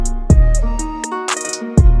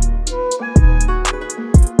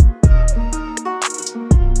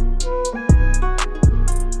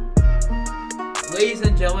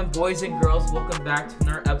boys and girls? Welcome back to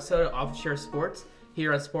another episode of Office Share Sports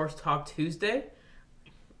here on Sports Talk Tuesday.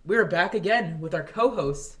 We are back again with our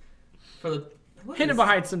co-host for the hidden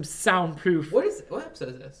behind some soundproof. What episode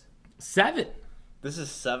is this? 7. This is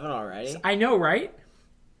 7 already? I know, right?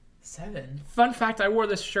 7. Fun fact, I wore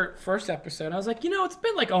this shirt first episode. I was like, it's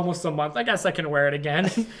been like almost a month. I guess I can wear it again.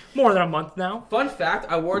 More than a month now. Fun fact,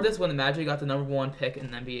 I wore this when the Magic got the number 1 pick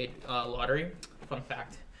in the NBA lottery. Fun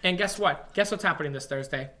fact. And guess what? Guess what's happening this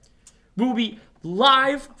Thursday? We will be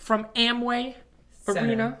live from Amway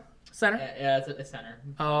Arena Center. Yeah, it's a center.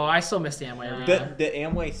 Oh, I still miss the Amway Arena. The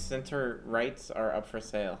Amway Center rights are up for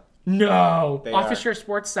sale. No. They Office are. Share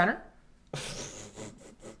Sports Center?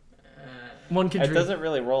 One can It dream. doesn't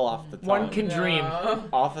really roll off the tongue. One can dream.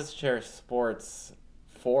 Office Chair Sports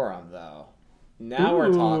Forum, though. Now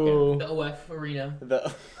we're talking. The OF Arena.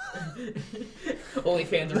 The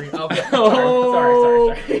OnlyFans Arena. Okay.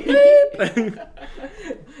 Oh. Sorry.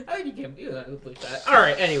 I think you can't do that. All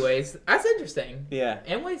right. Anyways, that's interesting. Yeah.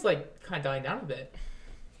 Amway's like kind of dying down a bit.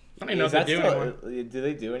 I don't even know if Is they that do still- anymore. Do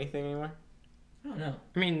they do anything anymore? I don't know.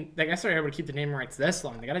 I mean, I guess they're able to keep the name rights this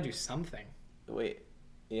long. They got to do something. Wait.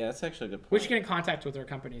 Yeah, that's actually a good point. We should get in contact with their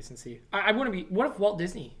companies and see. I want to be. What if Walt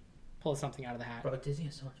Disney pulls something out of the hat? Bro, Disney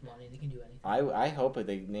has so much money; they can do anything. I hope that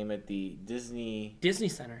they name it the Disney... Disney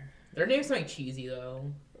Center. Their name's something cheesy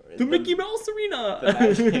though. The Mickey Mouse Arena. The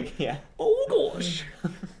Magic, yeah. Oh gosh.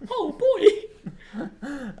 Oh boy.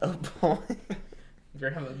 Oh, boy.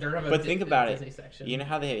 They're have a But think about Disney it. section. You know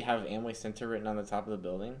how they have Amway Center written on the top of the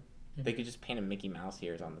building? Mm-hmm. They could just paint a Mickey Mouse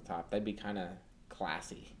ears on the top. That'd be kind of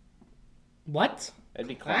classy. What? That'd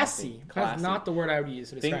be Classy. classy. That's not the word I would use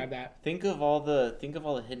to describe that. Think of all the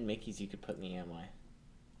hidden Mickeys you could put in the Amway.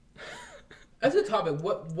 As a topic,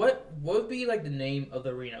 what would be like the name of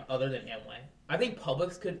the arena other than Amway? I think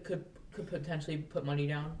Publix could potentially put money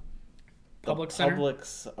down. Public Center.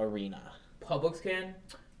 Publix Arena. Publix can.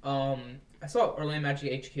 I saw Orlando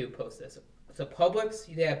Magic HQ post this. So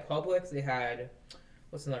Publix, they had Publix. They had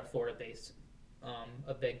what's another Florida-based,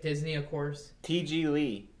 a big Disney, of course. TG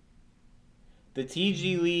Lee. The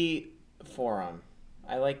TG Lee Forum.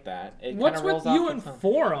 I like that. It What's kinda with rolls you off and the tongue.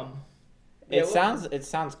 Forum? Yeah, It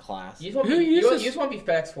sounds classy. You just want Who to be, uses- you just want to be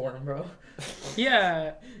FedEx for them, bro.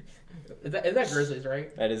 Yeah. Is that Grizzlies,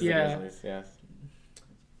 right? That is Yeah. the Grizzlies, yes.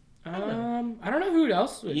 I don't know who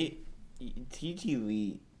else would. TG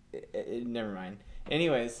Lee. Never mind.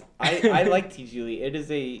 Anyways, I like TG Lee. It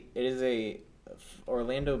is a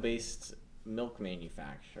Orlando-based milk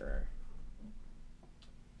manufacturer.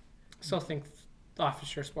 Still think the Office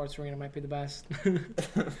Share Sports Arena might be the best.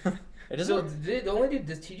 It doesn't. So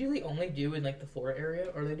does TG Lee only do in like the Florida area,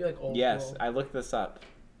 or they do like all? Yes, I looked this up.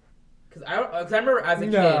 Because I remember as a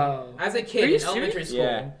No. kid Are you in elementary serious? school,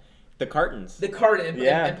 Yeah, the cartons. the carton in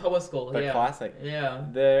Yeah. public school, They're yeah, classic. yeah,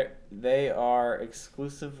 They are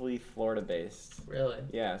exclusively Florida-based. really.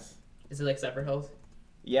 Yes. Is it like Zephyr Hills?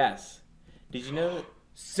 Yes. Did you know?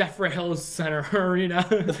 Zephyr Hills Center Arena.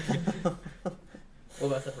 What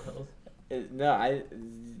about Zephyr Hills? No,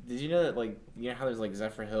 did you know that, like, you know how there's like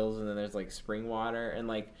Zephyr Hills and then there's like spring water and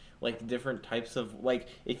like different types of, like,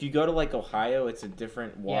 if you go to like Ohio, it's a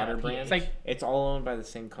different water Yeah, brand. It's like, It's all owned by the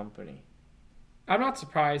same company. I'm not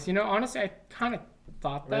surprised. Honestly, I kind of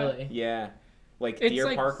thought that. Really? Yeah, like It's Deer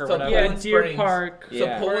like- Park or so whatever. Yeah, Poland Deer Springs. Park. Yeah.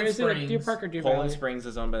 So Or Poland is it like Deer Springs. Park or Deer Poland Valley? Springs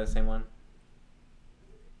is owned by the same one.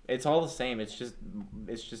 It's all the same. It's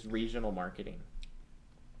just regional marketing.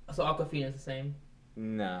 So Aquafina is the same.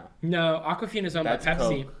 No. No, Aquafina is owned by That's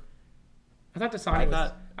Pepsi. Coke. I thought Dasani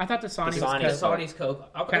was. I thought Dasani was Dasani Yeah, is Pepsi. Saudi's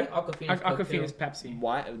Coke. Aquafina's Coke Aquafina's too. Pepsi.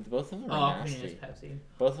 Why? Both of them Oh, are Aquafina's nasty. Pepsi.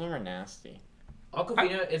 Both of them are nasty.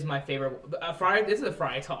 Aquafina is my favorite. Friday. This is a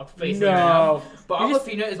Friday talk, basically. No. Right now. But You just-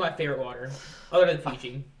 Aquafina is my favorite water, other than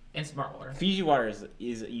Fiji and Smart Water. Fiji water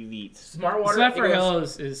is elite. Smart Water. Zephyr it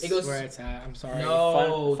goes- Hills is it goes- where it's at. I'm sorry.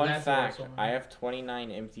 No. Fun that's fact, the worst one. I have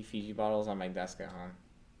 29 empty Fiji bottles on my desk at home.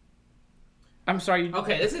 I'm sorry.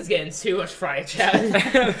 Okay, this is getting too much Friday chat.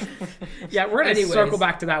 Yeah, we're gonna Anyways. circle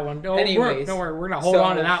back to that one. Don't Anyways. worry, we're gonna hold So-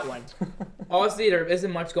 on to that one. Honestly, there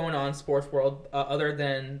isn't much going on in sports world other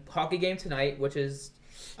than hockey game tonight, which is.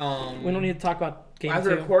 We don't need to talk about game As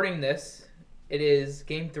two. we're recording this, it is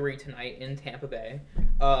Game 3 tonight in Tampa Bay.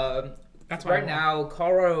 That's why I right now,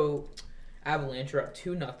 Colorado Avalanche are up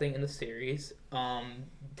 2-0 in the series.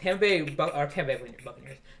 Tampa Bay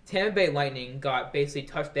Buccaneers. Tampa Bay Lightning got basically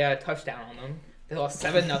they had a touchdown on them. They lost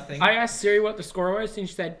 7-0. I asked Siri what the score was, and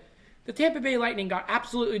she said the Tampa Bay Lightning got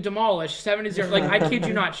absolutely demolished, 7-0. Like, I kid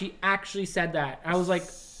you not, she actually said that. I was like,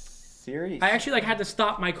 Siri. I actually had to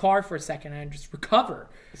stop my car for a second and just recover.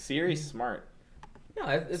 Siri's smart. No,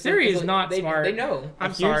 it's Siri it's is not they, smart. They know.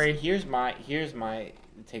 I'm sorry. Here's my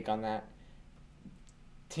take on that.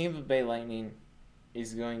 Tampa Bay Lightning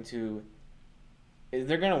is going to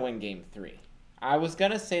win Game 3. I was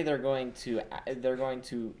gonna say they're going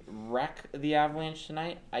to wreck the Avalanche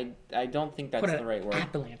tonight. I don't think that's the right word.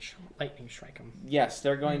 Avalanche, lightning strike them. Yes,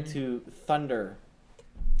 they're going to thunder.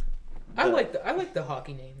 I like the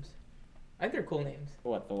hockey names. I think they're cool names.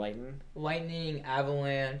 What, the Lightning? Lightning,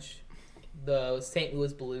 Avalanche, the St.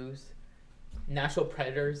 Louis Blues, Nashville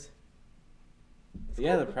Predators.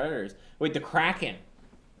 The Predators. Wait, the Kraken.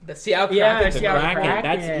 The Seattle Kraken. Yeah, The Seattle Kraken. Kraken.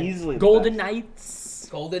 That's easily the Golden best. Knights,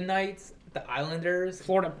 Golden Knights, the Islanders.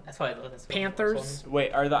 Florida That's why I love this. Panthers.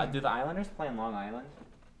 Wait, do the Islanders play in Long Island?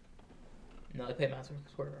 No, they play Madison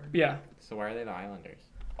Square Garden. Yeah. So why are they the Islanders?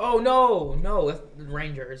 Oh no, that's the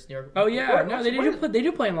Rangers. New York. Oh yeah. Where- No, they where-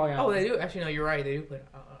 do play in Long Island. Oh, they do. Actually, no, you're right. They do play.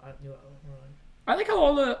 I like how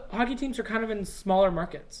all the hockey teams are kind of in smaller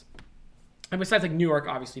markets. And besides like New York,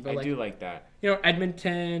 obviously, but I like do like that.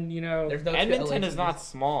 Edmonton, There's no Edmonton two is LA not teams.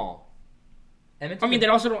 small. Edmonton. I mean, they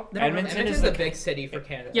also don't. They don't Edmonton have, is Edmonton's a the- big city for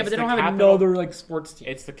Canada. yeah, but they the don't have capital- another like sports team.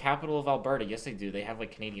 It's the capital of Alberta. Yes, they do. They have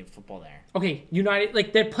like Canadian football there. Okay, United,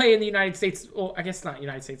 like they play in the United States. Well, I guess not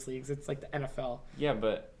United States leagues. It's like the NFL, Yeah,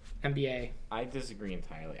 but NBA. I disagree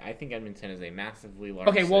entirely. I think Edmonton is a massively large.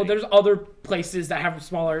 Okay, well, city. there's other places that have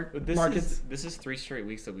smaller But this markets. This is 3 straight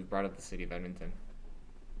weeks that we've brought up the city of Edmonton.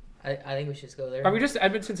 I think we should just go there. Are we just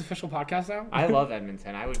Edmonton's official podcast now? I love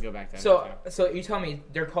Edmonton. I would go back to Edmonton. So you tell me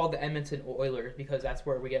they're called the Edmonton Oilers because that's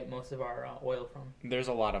where we get most of our oil from. There's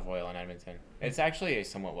a lot of oil in Edmonton. It's actually a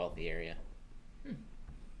somewhat wealthy area.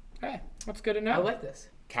 Hey, that's good to know. I like this.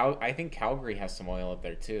 I think Calgary has some oil up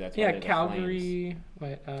there too. That's why yeah, they're the Calgary.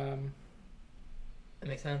 What? That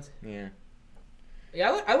makes sense. Flames. Yeah.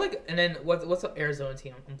 Yeah, I like. And then what's the Arizona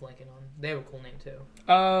team? I'm blanking on. They have a cool name too.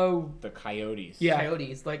 Oh, The Coyotes. Yeah.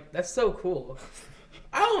 Coyotes. Like that's so cool.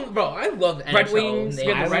 I love the Red NHL Wings. We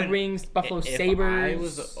names. got the I Red would- Wings, Buffalo If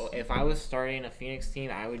Sabres. if I was starting a Phoenix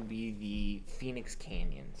team, I would be the Phoenix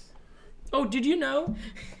Canyons. Oh, did you know?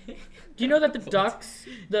 Do you know that the Ducks,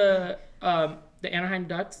 the Anaheim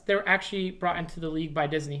Ducks, they were actually brought into the league by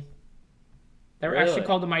Disney. They were actually Really?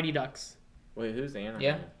 called the Mighty Ducks. Wait, who's Anaheim?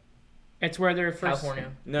 Yeah. It's where they're first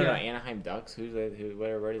California No, Yeah. Anaheim Ducks. Where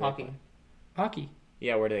do they hockey play? hockey.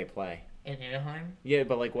 Yeah, where do they play? in Anaheim. Yeah,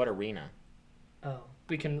 but like what arena? Oh,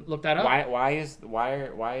 We can look that up. Why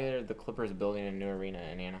are the Clippers building a new arena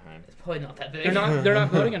in Anaheim? it's probably not that big. They're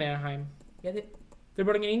not building in Anaheim. Yeah, They're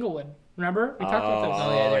building in Inglewood. Remember? We talked about this.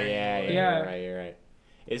 Oh, yeah, they're- Yeah. You're right.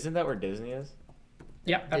 Isn't that where Disney is?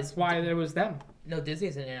 Yeah, that's why there was them. no,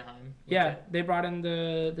 Disney's in Anaheim. Yeah, they brought in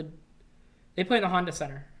the they play in the Honda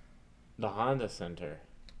Center. The Honda Center.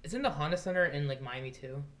 Isn't the Honda Center in like Miami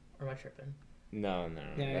too? Or am I tripping? No.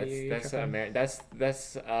 Yeah, you're That's tripping. that's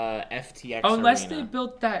FTX. Oh, unless arena. they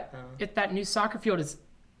built that Oh. if that new soccer field is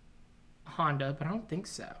Honda, but I don't think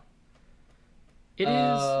so. It is.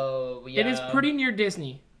 Oh, yeah. It is pretty near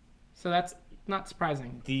Disney, so that's not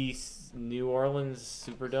surprising. The New Orleans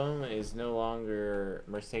Superdome is no longer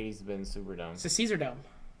Mercedes-Benz Superdome. It's a Caesar Dome.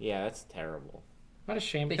 Yeah, that's terrible. What a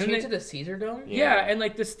shame. They And changed they- it to Caesar Dome. yeah, Yeah. and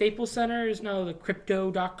like the Staples Center is now the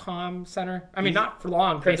Crypto.com Center. I mean, Is it- not for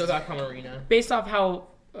long. Based, Crypto.com Arena. based off how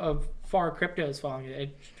far crypto is falling, they'll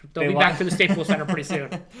They be li- back to the Staples Center pretty soon.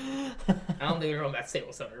 I don't think they're going back to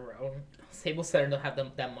Staples Center, bro. Staples Center don't have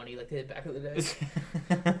that money like they did back in the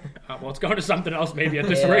day. Well, it's going to something else maybe at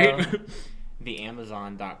this Yeah. rate. The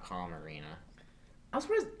Amazon.com arena. I'm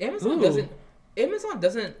surprised Ooh. Amazon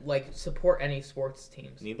doesn't like support any sports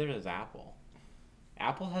teams. Neither does Apple.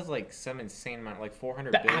 Apple has like some insane amount, like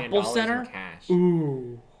 $400 The billion Apple Center? in cash.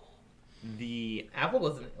 Ooh. The Apple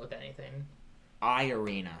wasn't with anything.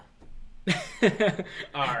 iArena.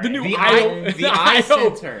 Alright. The new The IO. the I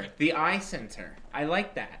Center. The I Center. I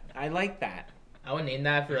like that. I I would name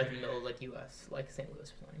that for like the middle of like US, like St.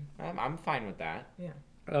 Louis or something. I'm fine with that.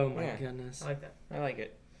 Oh my Yeah. goodness. I like that. I like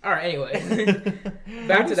it. Alright, anyway.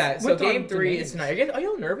 Back to that. So Went on game to 3 names. is tonight. Are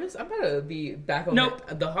you nervous? I'm about to be back on Nope.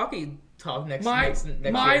 the hockey talk next My next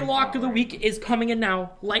year. lock of the week is coming in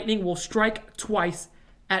now. Lightning will strike twice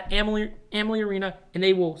at Amalie Arena, and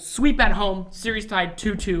they will sweep at home. Series tied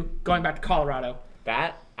 2-2, going back to Colorado.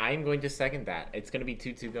 I'm going to second that. It's going to be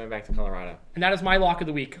 2-2 going back to Colorado. And that is my lock of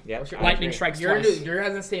the week. Yep. What's your- I Lightning agree. strikes You're twice.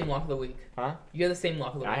 has the same lock of the week. Huh? You have the same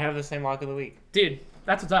lock of the week. I have the same lock of the week. Dude,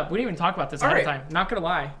 that's what's up. We didn't even talk about this ahead of Alright. time. Not gonna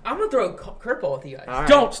lie. I'm gonna throw a curveball with you guys. All right.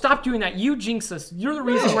 Don't stop doing that. You jinx us. You're the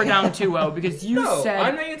reason No. we're down 2-0 because you No, said.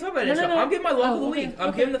 I'm not even talking about it. No, no, no. I'm giving my lock of the okay, week. I'm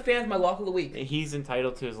okay. giving the fans my lock of the week. He's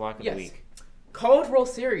entitled to his lock of Yes. the week. College World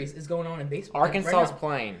Series is going on in baseball. Arkansas's right now.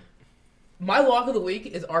 playing. My lock of the week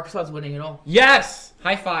is Arkansas's winning it all. Yes.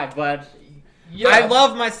 High five, bud. Yeah. I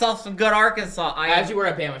love myself some good Arkansas. As you wear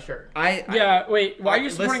a Bama shirt. Yeah, wait. Why are you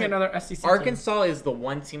supporting listen, another SEC team? Arkansas is the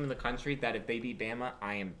one team in the country that if they beat Bama,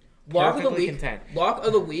 I am Lock of the perfectly week. content. Lock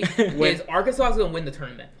of the week is Arkansas is going to win the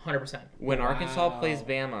tournament, 100%. When Arkansas Wow. plays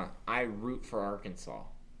Bama, I root for Arkansas.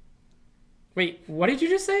 Wait, what did you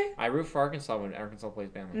just say? I root for Arkansas when Arkansas plays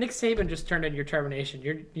Bama. Nick Saban just turned in your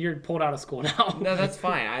termination. You're pulled out of school now. No, that's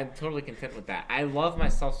fine. I'm totally content with that. I love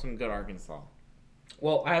myself some good Arkansas.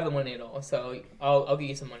 Well, I have the money at all, so I'll give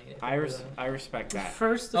you some money. I respect that.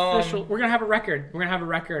 First official. We're gonna have a record. We're gonna have a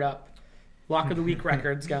record up. Lock of the week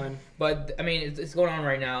records going. But I mean, it's going on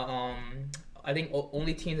right now. I think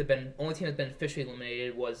only team that's been officially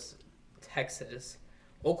eliminated was Texas.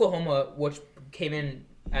 Oklahoma, which came in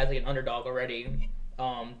as like an underdog already,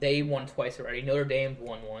 they won twice already. Notre Dame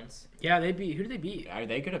won once. Yeah, they beat. Who did they beat? Are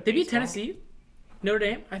they good at They beat baseball? Tennessee. Notre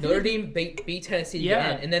Dame. I think Notre Dame beat Tennessee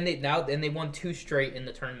Yeah. again, and then they won 2 straight in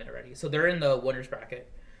the tournament already. So they're in the winners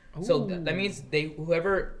bracket. So that means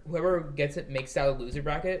whoever gets it makes it out of the loser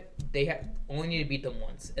bracket. They only need to beat them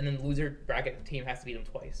once, and then the loser bracket team has to beat them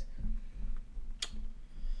twice.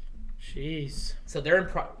 Jeez. So they're in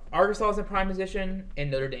Arkansas is in prime position,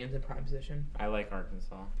 and Notre Dame's in prime position. I like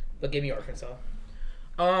Arkansas. But give me Arkansas.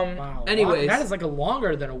 Wow. Anyways, that is like a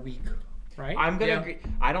longer than a week, right? I'm gonna Yeah. agree.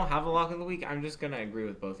 I don't have a lock of the week. I'm just gonna agree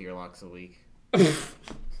with both of your locks of the week.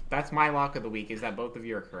 That's my lock of the week. Is that both of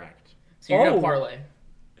you are correct? so you're Oh. gonna parlay.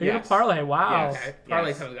 You're Yes. gonna parlay. Wow. Yes. Okay,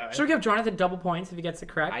 parlay type of guy. Should we give Jonathan double points if he gets it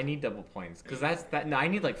correct? I need double points because no, I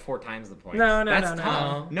need like 4 times the points. No, that's no, no,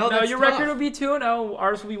 tough. no. No, that's your tough. record will be 2-0.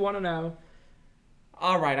 Ours will be 1-0.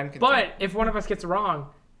 All right, I'm content. But if one of us gets it wrong,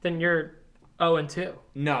 then you're 0-2.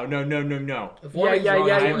 No. If one is wrong,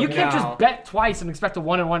 Yeah. I You win. can't No. just bet twice and expect a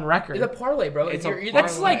 1-1 record. It's a parlay, bro. It's You're a either, parlay.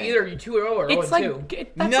 That's like- either you 2-0 or It's 0-2.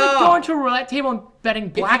 like that's No. like going to a roulette table and betting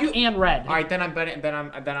black you- and red. All right, then I'm betting. Then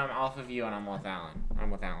I'm off of you and I'm with Alan.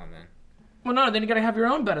 I'm with Alan then. Well, no, then you gotta have your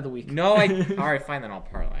own bet of the week. No, I. All right, fine. Then I'll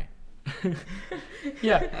parlay.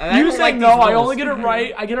 Yeah, I you don't saying like no? these I rules. only get it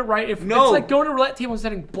right. I get it right if No. it's like going to a roulette table and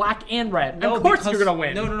setting black and red. No, of course because, you're gonna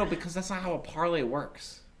win. No, because that's not how a parlay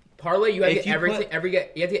works. Parlay, you have to If get you everything. put-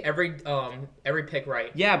 You have to get every pick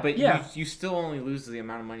right. Yeah, but Yeah. You still only lose the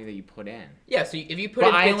amount of money that you put in. Yeah, so if you put But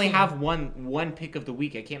in I 15, only have one pick of the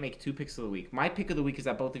week. I can't make 2 picks of the week. My pick of the week is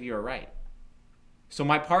that both of you are right. So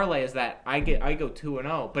my parlay is that I go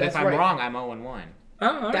 2-0, but That's if I'm right. wrong, I'm 0-1.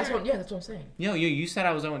 Oh, That's alright. what. Yeah, that's what I'm saying. You said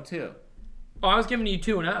I was 0-2. Oh, I was giving you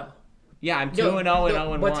 2-0. Yeah, I'm 2-0 No, and but-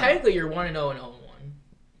 0-1. But technically, you're 1-0 and 0-1.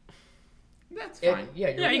 That's It- fine. yeah,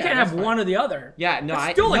 Yeah, you yeah, can't that's have fine. one or the other. Yeah, no, It's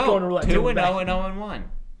I still like no, going to roulette 2-0 table and bet. 0-1.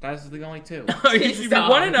 That's the only 2. You should be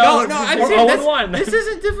Stop. 1-0. I'm or serious. 0-1. This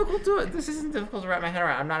isn't difficult to This isn't difficult to wrap my head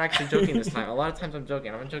around. I'm not actually joking this time. A lot of times I'm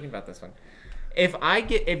joking. I'm not joking about this one. If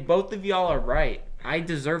both of y'all are right, I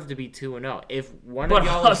deserve to be 2-0. If one But of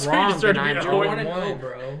y'all is also you wrong, deserve then to be I'm 0-1. 1-0, 0-1.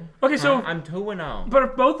 bro. Okay, so I'm 2-0. but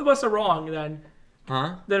if both of us are wrong, then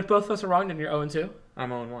Huh? if both of us are wrong, then you're 0-2. I'm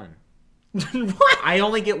 0-1. What? I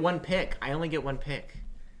only get one pick.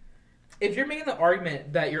 If you're making the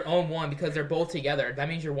argument that you're 0-1 because they're both together, that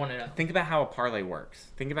means you're 1-0. Think about how a parlay works.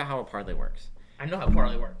 I know how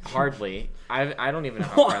parlay works. Hardly. I don't even know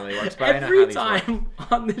how parlay works, but I know how Every these work. time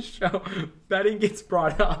on this show, betting gets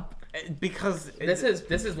brought up. Because This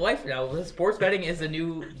is life now. Sports betting is the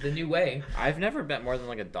new way. I've never bet more than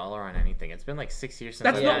like $1 on anything. It's been like 6 years since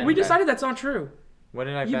That's I not. bet. We decided that's not true. What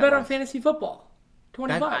did I You bet? bet on last? fantasy football,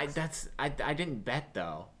 $20. I didn't bet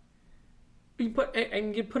though. You put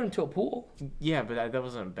and you put into a pool. Yeah, but that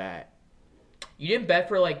wasn't a bet. You didn't bet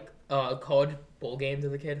for like college bowl games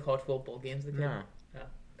as a kid, college football bowl games as a kid. No. No.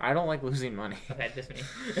 I don't like losing money. Okay, just me.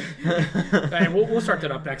 Hey, we'll start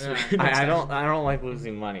that up next week. I don't like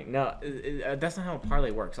losing money. No, that's not how a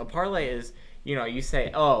parlay works. A parlay is, you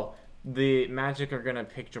say, oh, the Magic are gonna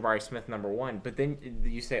pick Jabari Smith number 1, but then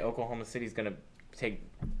you say Oklahoma City's gonna take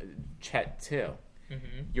Chet 2. Mm-hmm.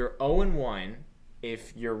 You're 0-1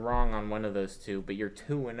 if you're wrong on one of those 2, but you're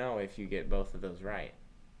 2-0 if you get both of those right.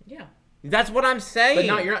 Yeah. That's what I'm saying. But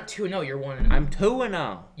no, you're not 2-0. You're 1-0. I'm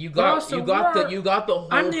 2-0. You But got also you got we're- the you got the whole.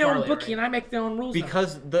 I'm the own parlay bookie right. and I make the own rules. now.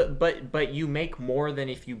 Because but you make more than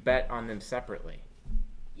if you bet on them separately.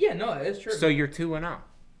 Yeah, no, it's true. So you're 2-0.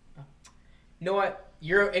 You know what?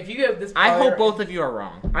 If you have this. I parlay- hope both of you are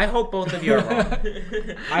wrong. I hope you're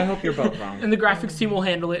both wrong. and the graphics team will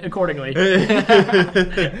handle it accordingly.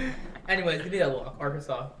 Anyways, give me that lock,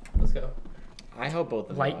 Arkansas. Let's go. I hope both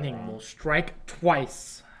of you Lightning are wrong. will strike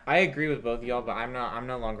twice. I agree with both of y'all, but I'm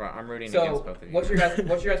no longer. I'm rooting So, against both of you. what's your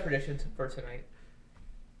guys' predictions for tonight?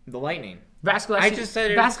 The Lightning. Vasco I just said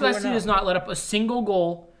it was Vasco 2-0. does not let up a single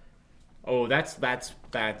goal Oh, that's.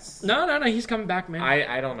 No. He's coming back, man.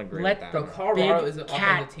 I don't agree Let with that. Bro, Colorado is an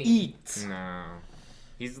Cat offensive team. eat. No,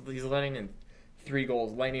 he's letting in 3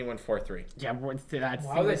 goals. Lightning went 4-3. Yeah, that's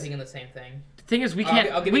Why was I thinking the same thing? the thing is we I'll can't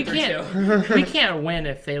gi- I'll give we you 3 can't too. we can't win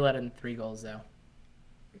if they let in 3 goals though.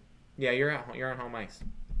 Yeah, you're on home ice.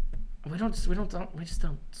 We just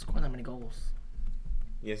don't score that many goals.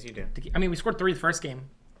 Yes, you do. I mean, we scored 3 the first game.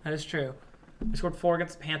 That is true. We scored 4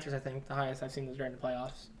 against the Panthers. I think the highest I've seen was during the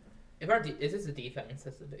playoffs. If is this the defense?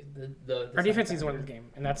 That's the big the Our defense second needs to win factor. the game,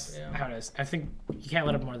 and that's Yeah. how it is. I think you can't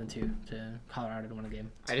let up more than 2 to Colorado to win a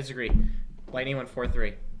game. I disagree. Lightning went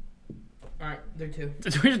 4-3. All right, they're 2.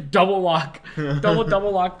 We just double lock,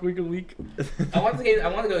 double lock week to week. I want to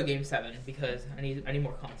go to Game 7 because I need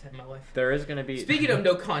more content in my life. There is gonna be. Speaking of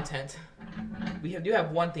no content, we do have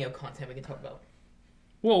one thing of content we can talk about.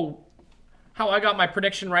 Whoa, how I got my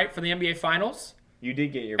prediction right for the NBA Finals, You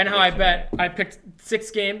did get your. and how I prediction bet I picked 6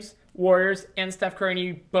 games, Warriors and Steph Curry, and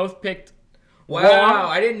you both picked. Wow, Wrong.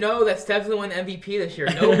 I didn't know that Steph's gonna win MVP this year.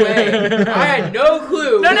 No way. I had no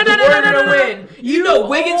clue No, that no, the no, Warriors no, were no, gonna no. win. You Even though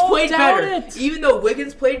Wiggins all played doubt better. it. Even though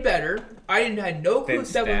Wiggins played better, I had no clue Then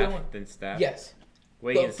Steph was gonna win. Then Steph. Yes.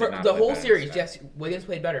 Wiggins For did not the play whole better than series, Steph. yes, Wiggins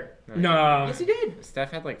played better. No, Yes, he did.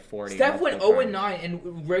 Steph had like 40. Steph went multiple 0-9,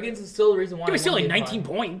 and Wiggins is still the reason why. it was he still won like Game 19 5.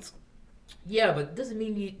 points. Yeah, but it doesn't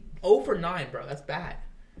mean he 0-9, bro. That's bad.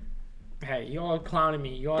 Hey, you all clowning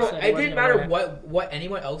me. You all Bro, said it wasn't didn't gonna matter win it. what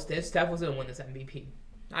anyone else did. Steph was gonna win this MVP.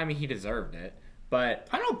 I mean, he deserved it, but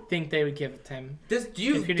I don't think they would give it to him. If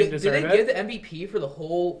you If he did didn't they deserve give the MVP for the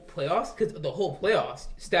whole playoffs? Because the whole playoffs,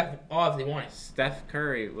 Steph obviously won it. Steph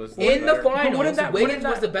Curry was In the better- finals, what did that- Wiggins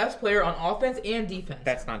was the best player on offense and defense.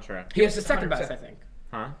 That's not true. He was the Yes, second best, 100%. I think.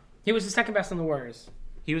 Huh? He was the second best on the Warriors.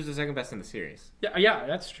 He was the second best in the series. Yeah,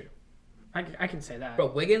 that's true. I can say that.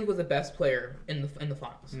 Bro, Wiggins was the best player in the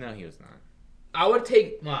finals. No, he was not. I would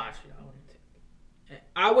take. Well, actually, I wouldn't take.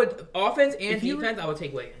 I would offense and If you were- defense. I would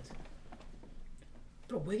take Wiggins.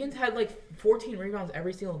 Bro, Wiggins had like 14 rebounds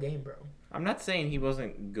every single game, bro. I'm not saying he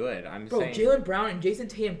wasn't good. I'm Bro, saying Jalen Brown and Jason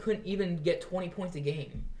Tatum couldn't even get 20 points a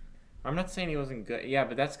game. I'm not saying he wasn't good. Yeah,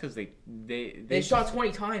 but that's because They shot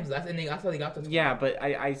 20 times. That's how they got the. 20. Yeah, but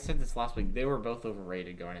I said this last week. They were both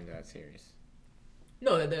overrated going into that series.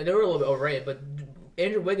 No, they were a little bit overrated, but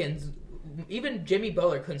Andrew Wiggins, even Jimmy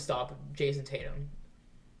Butler couldn't stop Jason Tatum.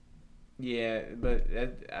 Yeah, but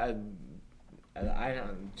I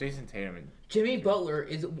don't. Jason Tatum. Jimmy Butler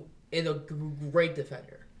is a great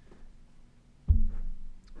defender,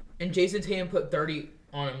 and Jason Tatum put 30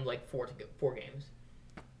 on him like four games.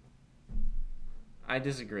 I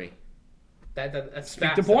disagree. That's Speak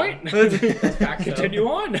facts, the point. though. That's facts, though. Continue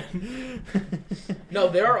on. No,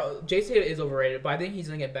 Jason Tatum is overrated, but I think he's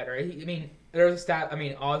gonna get better. I mean, there's a stat. I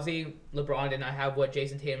mean, obviously LeBron did not have what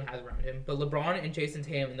Jason Tatum has around him, but LeBron and Jason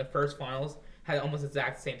Tatum in the first finals had almost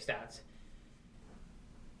exact same stats.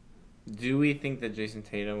 Do we think that Jason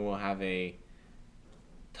Tatum will have a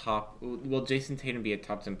top? Will Jason Tatum be a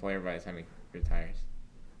top 10 player by the time he retires?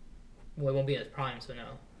 Well, it won't be in his prime, so no.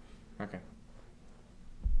 Okay.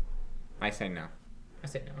 I say no. I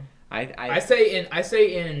say no. I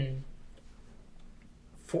say in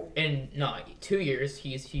 2 years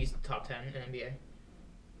he's top 10 in NBA.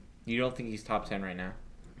 You don't think he's top 10 right now?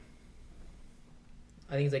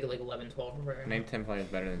 I think he's like 11, 12 or whatever. Name 10 players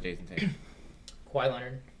better than Jason Tatum. Kawhi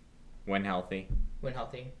Leonard When healthy. when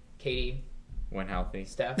healthy. KD, When healthy.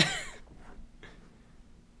 Steph,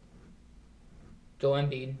 Joel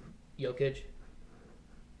Embiid, Jokic,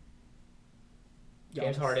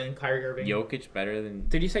 James Giannis. Harden, Kyrie Irving. Jokic better than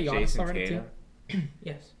Did you say Giannis Jason already Tatum? too?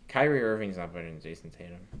 Yes. Kyrie Irving's not better than Jason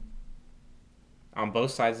Tatum. On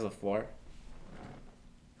both sides of the floor.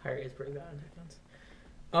 Kyrie is pretty bad on defense.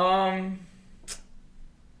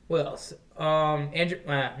 What else? Andrew.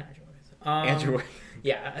 Not Andrew Wiggins. Andrew.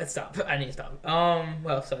 Yeah, stop. I need to stop.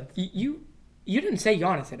 What else? You didn't say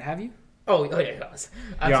Giannis, have you? Oh yeah, Giannis.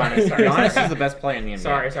 I'm Giannis. sorry. Giannis is the best player in the NBA.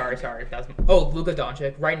 Sorry. That's Luka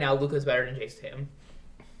Doncic. Right now, Luka's better than Jason Tatum.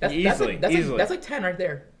 Easily. That's like 10 right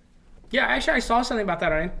there. Yeah, actually, I saw something about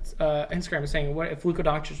that on Instagram saying, what if Luka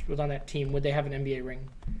Doncic was on that team, would they have an NBA ring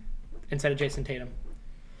instead of Jason Tatum?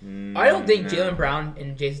 I don't think No. Jalen Brown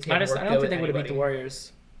and Jason Tatum I don't work good think with they would have beat the anybody.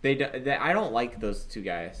 Warriors. I don't like those two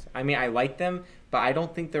guys. I mean, I like them, but I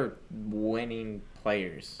don't think they're winning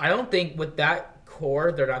players. I don't think with that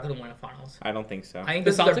core they're not going to win a finals. I don't think so. I think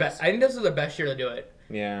The this is their Celtics? best. I think this is their best year to do it.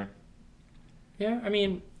 Yeah. Yeah, I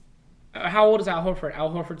mean, how old is Al Horford? Al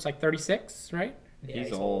Horford's like 36, right? Yeah,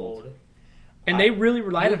 He's old. And they really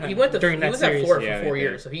relied on him He went during he that was series. at Florida Yeah, for they 4 did.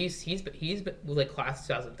 years, so he's been was like class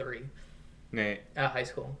 2003 Nate. at high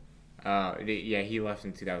school. Yeah, he left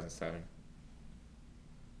in 2007.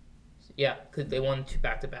 Yeah, because they won 2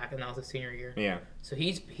 back-to-back, and that was his senior year. Yeah. So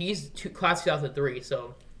he's class 2003,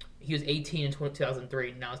 so he was 18 in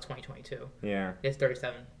 2003, and now it's 2022. Yeah. He's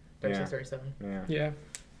 37. 36, Yeah. 37. Yeah. Yeah.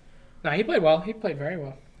 No, he played well. He played very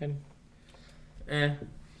well. And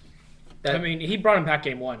I mean, he brought him back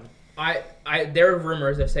game 1. There are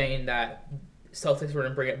rumors of saying that Celtics were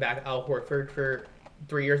going to bring it back Al Horford for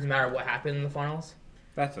 3 years, no matter what happened in the finals.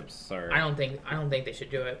 That's absurd. I don't think they should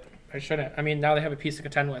do it. I shouldn't. I mean, now they have a piece to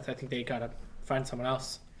contend with. I think they gotta find someone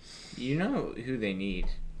else. You know who they need?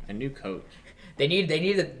 A new coach. They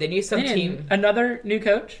need some team. Another new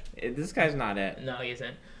coach. This guy's not it. No, he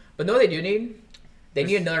isn't. But no, they do need. They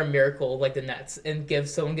need another miracle like the Nets and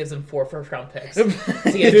gives them 4 first-round picks to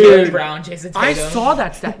get Dude, Jaylen Brown, Jason I Tatum. saw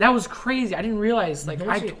that stat. That was crazy. I didn't realize. Like, No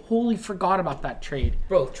I shit. totally forgot about that trade.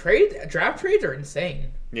 Bro, draft trades are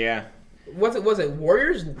insane. Yeah. Was it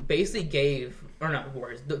Warriors basically gave, or not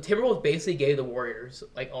Warriors, the Timberwolves basically gave the Warriors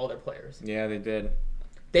like all their players. Yeah, they did.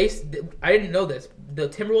 I didn't know this. The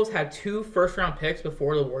Timberwolves had 2 first-round picks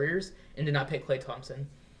before the Warriors and did not pick Klay Thompson.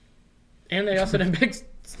 And they also didn't pick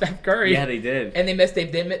Steph Curry. Yeah, they did. And they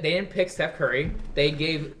didn't pick Steph Curry. They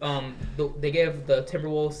gave the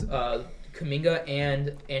Timberwolves Kuminga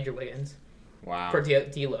and Andrew Wiggins Wow. for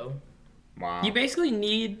D'Lo. Wow. You basically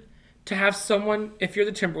need to have someone, if you're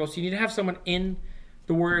the Timberwolves, you need to have someone in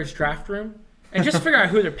the Warriors draft room and just figure out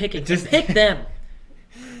who they're picking. Just pick them.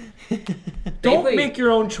 Don't Thankfully- make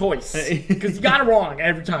your own choice because you got it wrong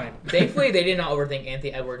every time. Thankfully, they did not overthink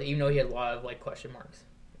Anthony Edwards, even though he had a lot of like question marks.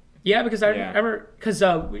 Yeah, because I Yeah. remember because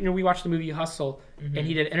we watched the movie Hustle and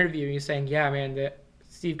he did an interview and he was saying, yeah, man,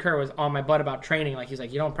 Steve Kerr was on my butt about training. Like he's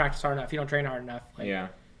like, you don't practice hard enough, you don't train hard enough. Like, Yeah.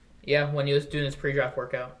 Yeah, when he was doing his pre-draft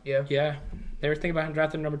workout. Yeah. Yeah, they were thinking about him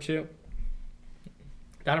drafting number 2.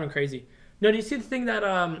 That'd have been crazy. No, do you see the thing that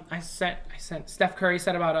I sent Steph Curry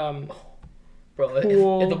said about Bro,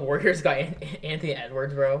 if the Warriors got Anthony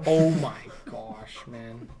Edwards, bro. Oh my gosh,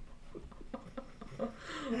 man.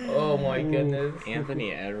 Oh my goodness.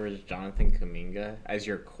 Anthony Edwards, Jonathan Kuminga as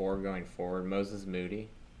your core going forward. Moses Moody.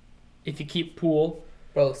 If you keep Poole,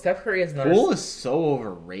 Bro, Steph Curry is another. Poole is so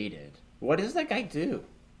overrated. What does that guy do?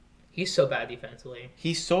 He's so bad defensively.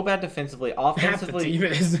 He's so bad defensively. half the Offensively, team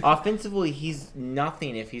is. offensively, he's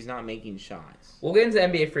nothing if he's not making shots. We'll get into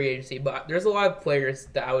NBA free agency, but there's a lot of players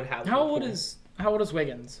that I would have. How old is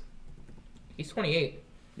Wiggins? He's 28.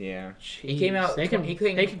 Yeah. He came out- They can he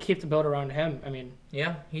came- they can keep the build around him. I mean,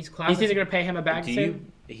 Yeah, he's you class. think they're gonna pay him a bag Do soon?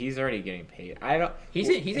 you? He's already getting paid. I don't. He's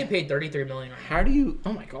getting paid $33 million right now. How do you?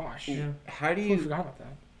 Oh my gosh! How do I you? forgot about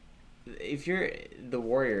that. If you're the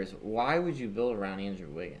Warriors, why would you build around Andrew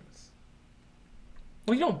Wiggins?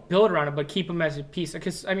 Well, you don't build around him, but keep him as a piece.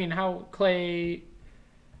 Because I mean, how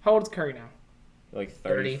old is Curry now? Like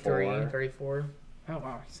 33, 34. 34. Oh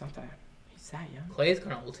wow, he's not that. He's that young. Clay's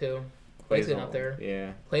kind of old too. Clay's getting up old. there.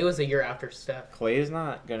 Yeah. Clay was a year after Steph. Clay is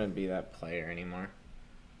not gonna be that player anymore.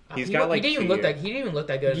 He's He got, like, he didn't even 2 look that. years. He didn't even look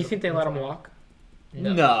that good. Do you think they let him walk?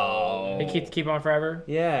 No. They keep him on forever.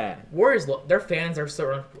 Yeah. Warriors, their fans are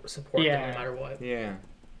support them Yeah. no matter what. Yeah.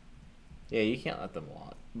 Yeah, you can't let them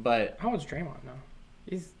walk. But How old's Draymond now?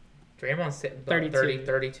 He's Draymond's sitting 32. 30,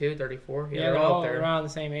 32, 34. Yeah, yeah, they're they're all all up there. around the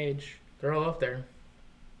same age. They're all up there.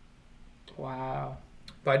 Wow.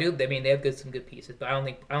 But they have some good pieces. But I don't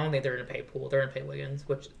think they're gonna pay Poole. They're gonna pay Wiggins,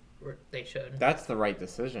 which they should. that's the right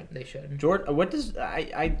decision. They should. Jordan, what does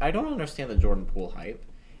I don't understand the Jordan Poole hype.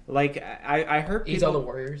 Like I heard people, He's all the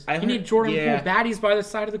Warriors. I You heard, need Jordan yeah. Poole baddies by the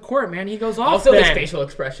side of the court, man. He goes off Also, his then. facial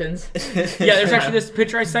expressions. Yeah, there's actually this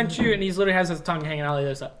picture I sent you, and he's literally has his tongue hanging out like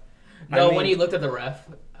this. No, I mean- when he looked at the ref,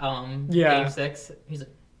 Yeah. Game 6, he's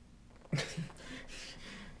like,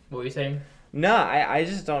 what were you saying? No, I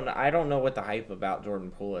just don't. I don't know what the hype about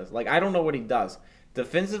Jordan Poole is. Like I don't know what he does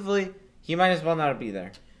defensively. He might as well not be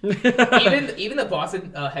there. even the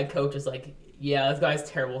Boston head coach is like, yeah, this guy's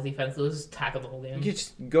terrible defensively. Let's just tackle the whole game. You could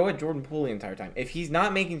just go at Jordan Poole the entire time. If he's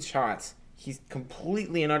not making shots, he's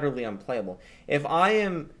completely and utterly unplayable. If I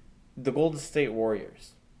am the Golden State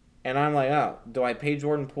Warriors, and I'm like, oh, do I pay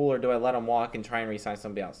Jordan Poole or do I let him walk and try and re-sign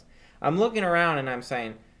somebody else? I'm looking around and I'm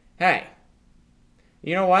saying, hey,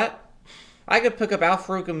 you know what? I could pick up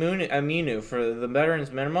Al-Farouq Aminu for the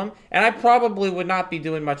veterans minimum, and I probably would not be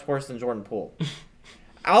doing much worse than Jordan Poole.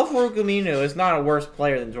 Al-Farouq Aminu is not a worse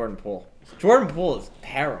player than Jordan Poole. Jordan Poole is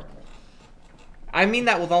terrible. I mean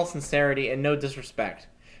that with all sincerity and no disrespect.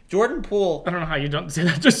 Jordan Poole I don't know how you don't say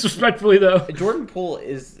that disrespectfully, though. Jordan Poole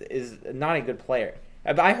is not a good player.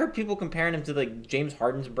 I heard people comparing him to like James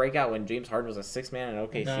Harden's breakout when James Harden was a 6-man in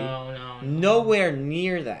OKC. No. Nowhere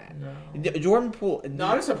near that. No. Jordan Poole. No,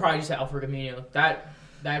 I'm just surprised you said Alfred Amino.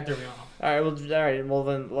 That threw me off. All right. Well,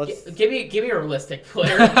 then let's. Give me a realistic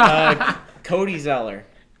player. Cody Zeller.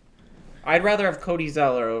 I'd rather have Cody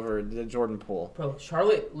Zeller over the Jordan Poole. Bro,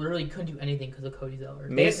 Charlotte literally couldn't do anything because of Cody Zeller.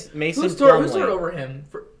 Mason Who started over him?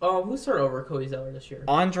 Who started over Cody Zeller this year?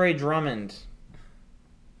 Andre Drummond.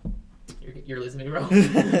 You're losing me, bro.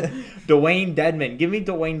 Dwayne Dedman. Give me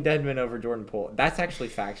Dwayne Dedman over Jordan Poole. That's actually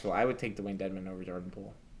factual. I would take Dwayne Dedman over Jordan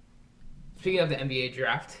Poole. Speaking of the NBA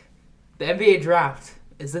draft,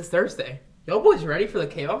 is this Thursday. Y'all boys ready for the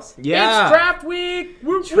chaos? Yeah. It's draft week.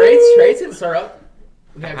 Woo, Trades can start up.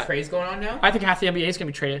 We have trades going on now. I think half the NBA is gonna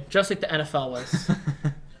be traded, just like the NFL was.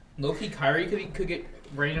 Low-key Kyrie could get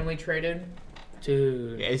randomly traded.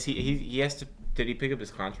 Dude, Is he has to? Did he pick up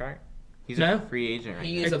his contract? He's No. a free agent right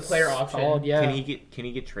He now. is a player option. solid, yeah. Can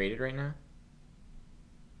he get traded right now?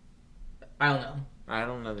 I don't know. I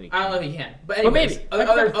don't know that he I can. don't know if he can. But Well, anyways, maybe.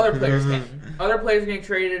 other players can. Other players getting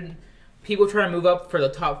traded. People trying to move up for the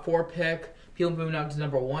top 4 pick. People moving up to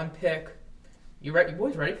number 1 pick. You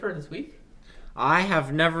boys ready for this week? I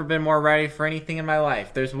have never been more ready for anything in my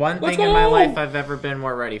life. There's one Let's thing in my go! life I've ever been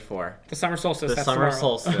more ready for. the summer solstice. The that's summer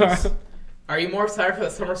tomorrow. solstice. Are you more excited for the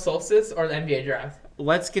summer solstice or the NBA draft?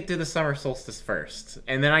 Let's get through the summer solstice first,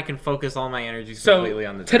 and then I can focus all my energies So completely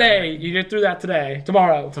on the today, you get through that today.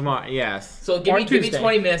 Tomorrow. tomorrow. Yes. So give Or me Tuesday.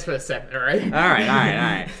 20 minutes for the segment, all right? All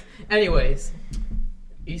right. Anyways,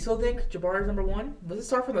 you still think Jabari is number 1? Let's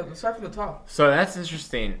start from the top. So that's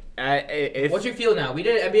interesting. What's your feel now? We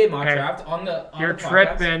did an NBA mock Hey, draft on the You're the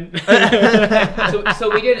podcast. tripping.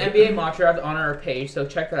 So we did an NBA mock draft on our page, so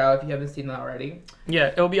check that out if you haven't seen that already. Yeah,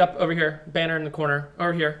 it'll be up over here. Banner in the corner.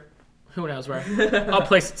 Over here. Who knows where? I'll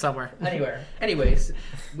place it somewhere. Anywhere. Anyways,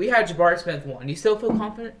 we had Jabari Smith 1. Do you still feel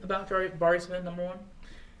confident about Jabari Smith number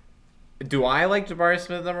 1? Do I like Jabari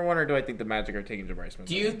Smith number 1, or do I think the Magic are taking Jabari Smith?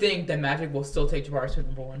 Do you think the Magic will still take Jabari Smith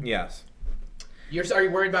number 1? Yes. Are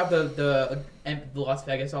you worried about the Las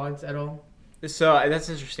Vegas odds at all? So that's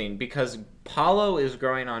interesting because Paulo is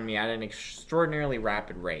growing on me at an extraordinarily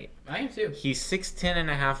rapid rate. I am too. He's 6'10" and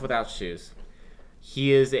a half without shoes.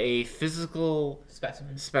 He is a physical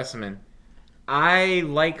specimen. I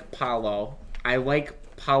like Paulo. I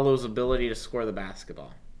like Paulo's ability to score the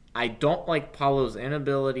basketball. I don't like Paulo's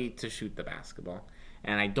inability to shoot the basketball.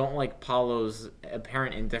 And I don't like Paulo's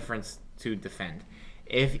apparent indifference to defend.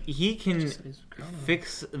 If he can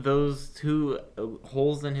fix those 2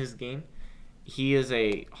 holes in his game, he is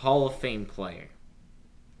a Hall of Fame player.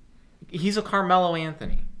 He's a Carmelo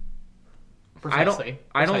Anthony. Precisely.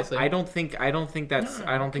 I don't think that's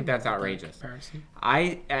outrageous.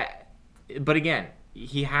 But again,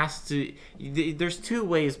 he has to. There's 3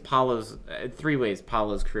 ways Paulo's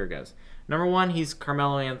career goes. Number 1, he's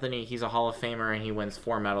Carmelo Anthony. He's a Hall of Famer, and he wins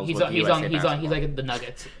 4 medals. He's with USA basketball. He's like the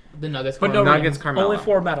Nuggets. The Nuggets. But no Nuggets, rings. Carmelo. Only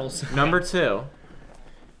 4 medals. Number 2,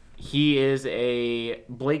 he is a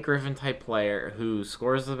Blake Griffin type player who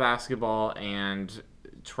scores the basketball and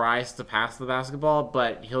tries to pass the basketball,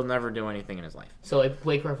 but he'll never do anything in his life. So like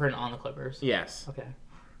Blake Griffin on the Clippers. Yes. Okay.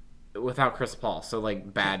 Without Chris Paul, so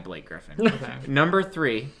like bad Blake Griffin. Okay. Number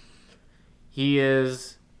 3, he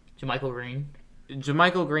is JaMychal Green /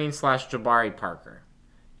 Jabari Parker.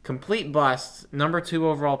 Complete bust, number 2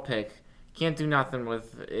 overall pick, can't do nothing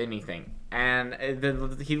with anything. And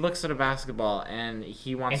he looks at a basketball and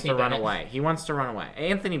he wants to run away. He wants to run away.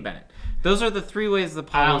 Anthony Bennett. Those are the 3 ways the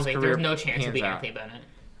Paulo's career there's no chance to be pans out. Anthony Bennett.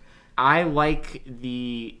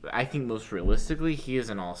 I think most realistically, he is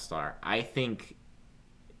an all-star. I think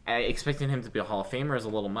expecting him to be a Hall of Famer is a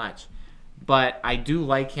little much. But I do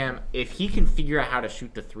like him. If he can figure out how to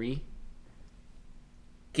shoot the 3,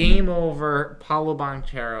 game over. Paulo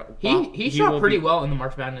Banchero. He shot pretty well in the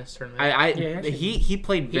March Madness tournament. He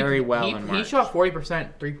played very well in March. He shot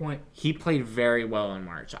 40% 3-point. He played very well in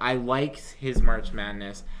March. I liked his March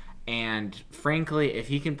Madness. And frankly, if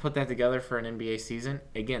he can put that together for an NBA season,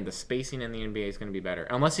 again, the spacing in the NBA is going to be better.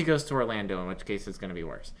 Unless he goes to Orlando, in which case it's going to be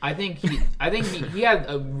worse. I think he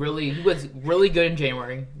was really good in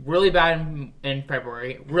January, really bad in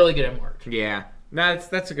February, really good in March. Yeah,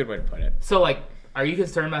 that's a good way to put it. So like, are you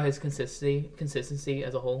concerned about his consistency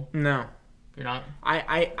as a whole? No, you're not.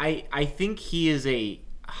 I think he is a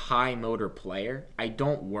high motor player. I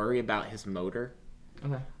don't worry about his motor.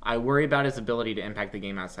 Okay. I worry about his ability to impact the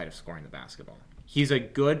game outside of scoring the basketball. He's a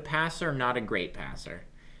good passer, not a great passer.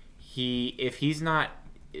 If he's not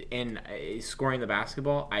in scoring the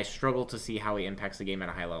basketball, I struggle to see how he impacts the game at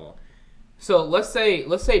a high level. So let's say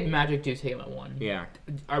Magic do take him at 1. Yeah.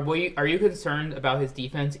 Are you concerned about his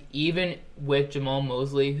defense, even with Jamal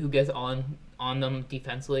Mosley, who gets on on them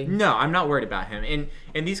defensively. No, I'm not worried about him.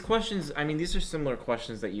 And these questions, I mean, these are similar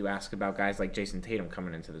questions that you ask about guys like Jason Tatum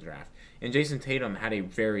coming into the draft. And Jason Tatum had a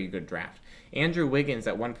very good draft. Andrew Wiggins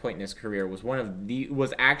at one point in his career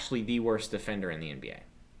was actually the worst defender in the NBA.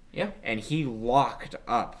 Yeah. And he locked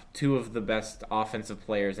up two of the best offensive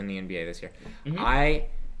players in the NBA this year. Mhm. I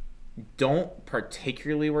don't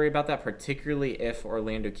particularly worry about that, particularly if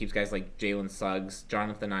Orlando keeps guys like Jalen Suggs,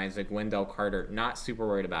 Jonathan Isaac, Wendell Carter. Not super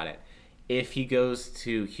worried about it. If he goes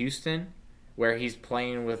to Houston, where he's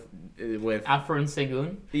playing with Alfred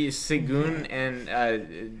Sengun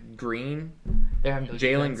and Green, they have no Jalen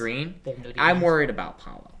defense. Green, They have no I'm defense. worried about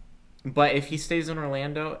Paolo. But if he stays in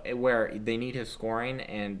Orlando, where they need his scoring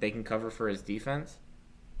and they can cover for his defense,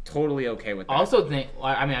 totally okay with that. I also think,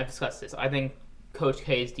 I mean, I've discussed this. I think Coach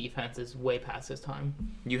K's defense is way past his time,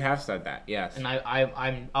 You have said that, yes. and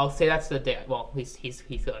I'll say that's the day. Well, he's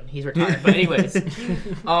done. He's retired. But anyways,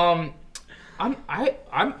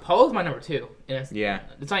 Paul's my number 2, and it's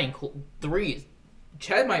not even 3.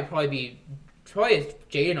 Chet might probably be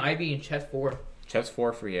Jaden Ivey and Chet 4. Chet's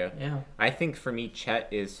 4 for you. Yeah, I think for me, Chet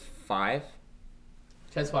is 5.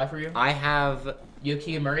 Chet's 5 for you. I have You have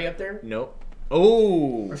Keegan Murray up there nope.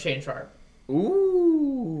 Oh, or Shane Sharp.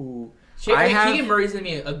 ooh. I think Keegan Murray's gonna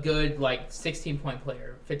be a good 16-point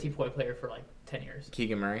player, 15-point player for 10 years.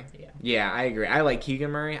 Keegan Murray. Yeah. Yeah, I agree. I like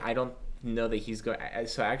Keegan Murray. I don't know that he's going.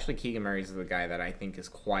 So actually, Keegan Murray is the guy that I think is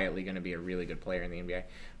quietly going to be a really good player in the NBA.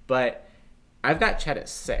 But I've got Chet at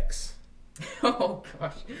 6. Oh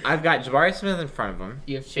gosh. I've got Jabari Smith in front of him.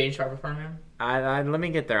 You have Shane Sharp in front of him. Let me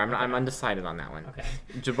get there. I'm undecided on that one. Okay.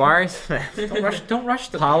 Jabari Smith. Don't rush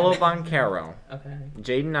the Paulo Banchero. Okay.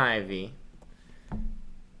 Jaden Ivey.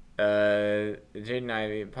 Jaden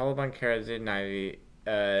Ivey. Paulo Banchero. Jaden Ivey.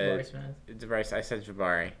 Jabari Smith. Jabari. I said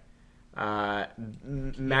Jabari.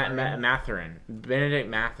 Mathurin. Benedict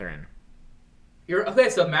Mathurin. You're okay.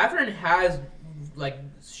 So Mathurin has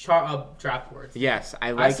shot up draft boards. Yes, I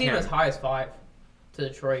I've like seen him. him as high as 5 to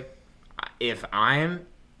Detroit. If I'm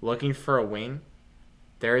looking for a wing,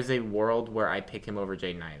 there is a world where I pick him over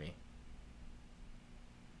Jaden Ivey.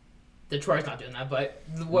 Detroit's not doing that, but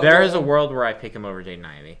There is a world where I pick him over Jaden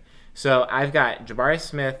Ivey. So I've got Jabari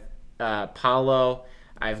Smith, Paulo,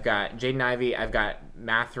 I've got Jaden Ivey, I've got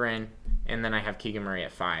Mathurin, and then I have Keegan Murray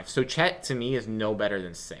at 5. So Chet to me is no better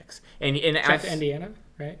than 6. And Chet to Indiana,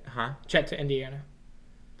 right? Huh? Chet to Indiana.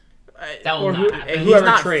 that will or not happen.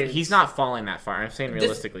 whoever trades. He's not falling that far. I'm saying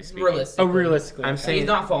realistically speaking. Oh, realistically. I'm saying He's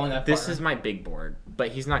not falling that far. This is my big board, but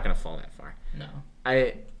he's not going to fall that far. No.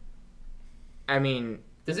 I mean,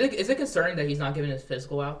 Is it concerning that he's not giving his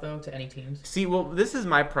physical out though to any teams? see, well, this is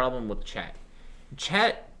my problem with Chet.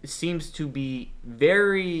 Chet seems to be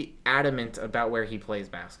very adamant about where he plays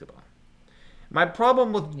basketball. My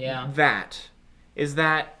problem with that is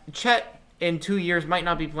that Chet in 2 years might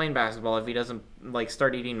not be playing basketball if he doesn't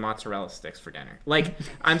start eating mozzarella sticks for dinner.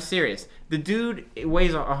 I'm serious. The dude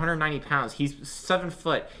weighs 190 pounds. He's 7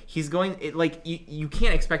 foot. He's going you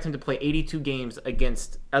can't expect him to play 82 games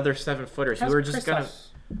against other 7-footers who are just gonna.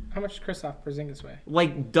 How much Kristaps Porzingis weigh?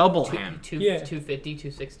 Double him. 250,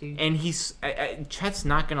 260. And he's Chet's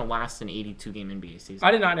not gonna last an 82 game NBA season.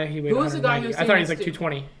 I did not know he weighed. Who was the guy who was I thought he was saying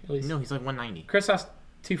 220 at least. No, he's 190. Kristaps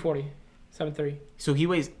 240, 7'3". So he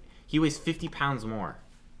weighs 50 pounds more.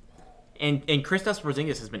 And Kristaps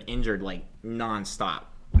Porzingis has been injured nonstop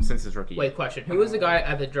since his rookie year. Wait, question. Who was the guy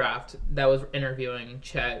at the draft that was interviewing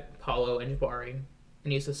Chet, Paulo, and Jabari?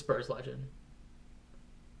 And he's a Spurs legend.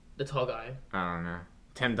 The tall guy. I don't know.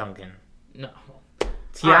 Tim Duncan. No.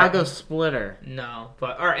 Tiago Splitter. No.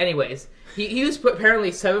 But alright, anyways. He was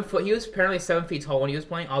apparently 7 foot. He was apparently 7 feet tall when he was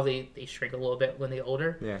playing. Obviously they shrink a little bit when they get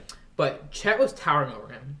older. Yeah. But Chet was towering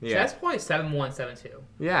over him. Yeah. Chet's probably 7'1", 7'2".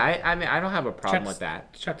 Yeah, I mean I don't have a problem with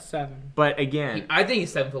that. Chet's 7. But again, I think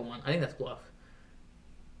he's 7'1". I think that's bluff.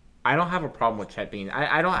 I don't have a problem with Chet being.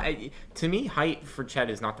 To me, height for Chet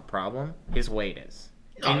is not the problem. His weight is.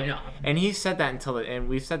 No. And he said that and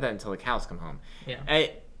we've said that until the cows come home. Yeah.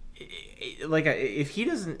 If he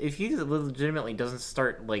legitimately doesn't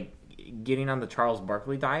start getting on the Charles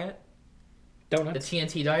Barkley diet, The Donuts.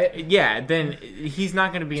 TNT diet. yeah, then he's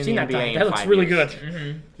not going to be in the Seen that NBA diet. in That looks 5 really years.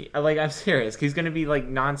 good. Mm-hmm. I'm serious. He's going to be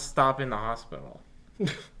nonstop in the hospital.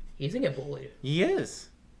 He's gonna get bullied. He is.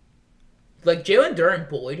 Jalen Duren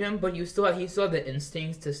bullied him, but he still had the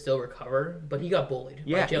instincts to still recover. But he got bullied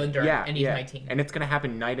by Jalen Duren, and he's 19. And it's going to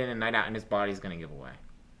happen night in and night out, and his body's going to give away.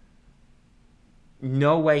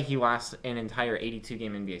 No way he lasts an entire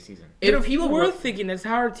 82-game NBA season. If he we're thinking this,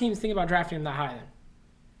 how are teams thinking about drafting him that high then?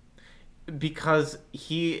 Because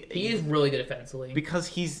He is really good defensively. Because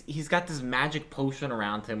he's got this magic potion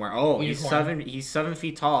around him where Unicorn. he's 7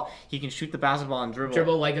 feet tall. He can shoot the basketball and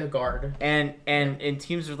dribble like a guard. And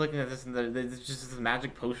teams are looking at this and there's just this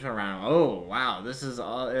magic potion around him. Oh wow, this is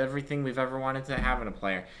everything we've ever wanted to have in a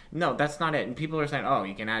player. No, that's not it. And people are saying, oh,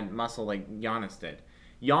 you can add muscle like Giannis did.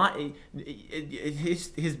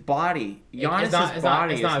 His body, Giannis's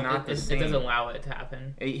body is not the same. It doesn't allow it to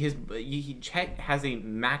happen. Chet has a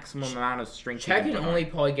maximum amount of strength. Chet can only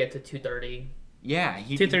probably get to 230. Yeah,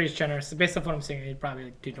 230 is generous. Based off what I'm seeing, he'd probably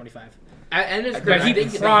like 225. And it's But he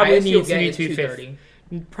think probably needs to to be 230.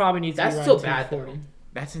 Probably needs to That's be still around bad 240. though.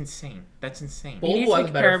 That's insane. Well, He needs Bol to has be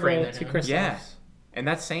a better frame comparable than to him. Chris. Yes, and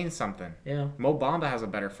that's saying something. Yeah. Mo Bamba has a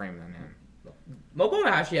better frame than him. Mo Bamba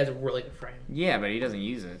actually has a really good frame. Yeah, but he doesn't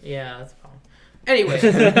use it. Yeah, that's a problem. Anyways.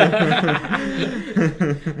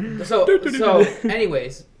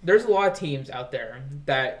 Anyways, there's a lot of teams out there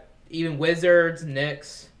that even Wizards,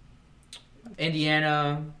 Knicks,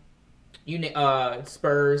 Indiana,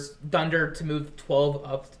 Spurs, Thunder to move 12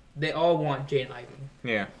 up. They all want Jaden Ivey.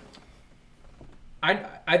 Yeah.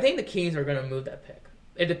 I think the Kings are going to move that pick.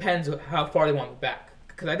 It depends how far they want to move back.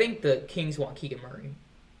 Because I think the Kings want Keegan Murray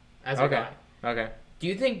as a guy. Okay. Do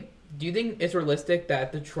you think it's realistic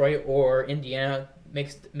that Detroit or Indiana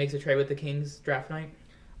makes a trade with the Kings draft night?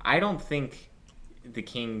 I don't think the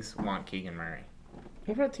Kings want Keegan Murray.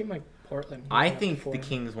 What about a team like Portland? I think the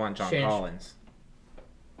Kings want John Collins.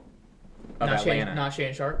 Of Atlanta. Not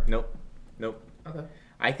Shane Sharp? Nope. Okay.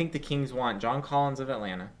 I think the Kings want John Collins of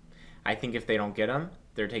Atlanta. I think if they don't get him,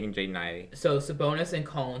 they're taking Jaden Ivey. So Sabonis and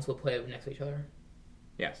Collins will play next to each other?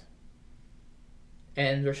 Yes.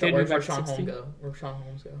 And where's Rashawn Holmes go?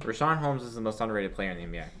 Rashawn Holmes is the most underrated player in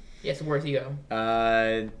the NBA. Yeah, so where's he go?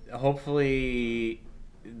 Hopefully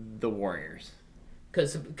the Warriors.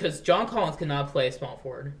 Because John Collins cannot play small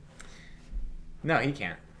forward. No, he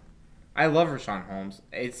can't. I love Rashawn Holmes.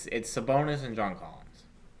 It's Sabonis and John Collins.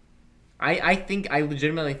 I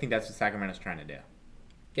legitimately think that's what Sacramento's trying to do.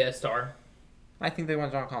 Get a star. I think they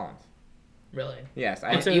want John Collins. Really? Yes.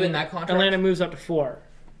 Even that contract? Atlanta moves up to 4.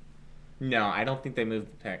 No, I don't think they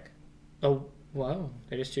moved the pick. Oh, wow.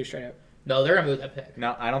 They just do straight up. No, they're going to move that pick.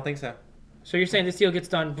 No, I don't think so. So you're saying this deal gets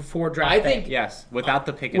done before draft I day? think Yes, without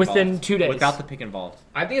the pick involved. Within 2 days. Without the pick involved.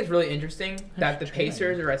 I think it's really interesting that the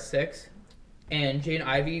Pacers are at 6, and Jaden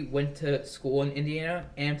Ivey went to school in Indiana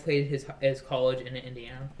and played his college in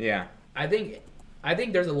Indiana. Yeah. I think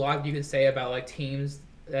there's a lot you can say about like teams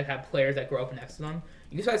that have players that grow up next to them.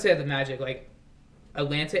 You can say the Magic, like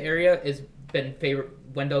Atlanta area has been favorite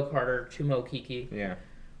Wendell Carter, Chuma Okeke. Yeah.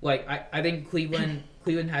 Like I think Cleveland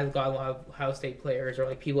has got a lot of Ohio State players or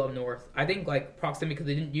like people up north. I think like proximity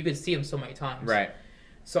because you could see them so many times. Right.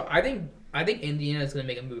 So I think Indiana is going to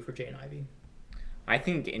make a move for Jaden Ivey. I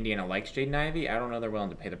think Indiana likes Jaden Ivey. I don't know they're willing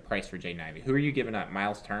to pay the price for Jaden Ivey. Who are you giving up?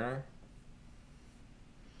 Miles Turner?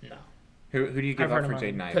 No. Who do you give up for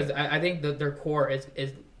Jaden Ivey? Because I think that their core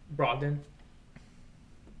is Brogdon.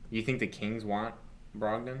 You think the Kings want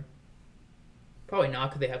Brogdon? Probably not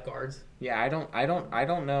because they have guards. Yeah, I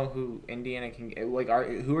don't know who Indiana can like.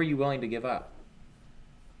 Who are you willing to give up?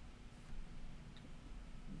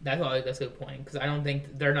 That's a good point because I don't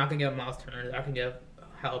think they're not going to give up Miles Turner. They're not going to give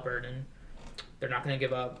Halliburton. They're not going to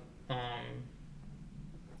give up.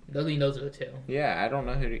 Those are the two. Yeah, I don't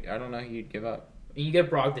know who you'd give up. You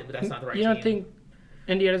get Brogdon, but that's not the right team. You don't think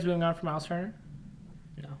Indiana's moving on from Miles Turner?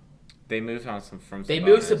 No. They moved on from. They Sabonis.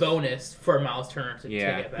 moved Sabonis for Miles Turner to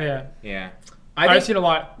get back. Yeah. I've seen a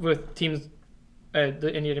lot with teams,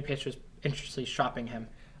 the Indiana Pacers, interestingly shopping him.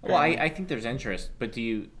 Well, I think there's interest, but do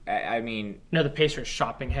you? I mean. No, the Pacers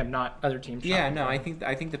shopping him, not other teams. Yeah, no, I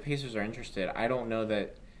think the Pacers are interested. I don't know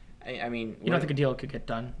that. I mean. You don't think a deal could get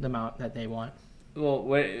done the amount that they want? Well,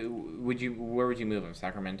 where would you move him?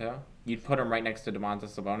 Sacramento? You'd put him right next to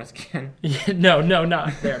Domantas Sabonis again? No,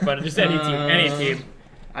 not there, but just any team.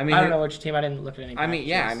 I mean, I don't know which team. I didn't look at any. I mean,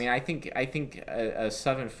 yeah. I mean, I think a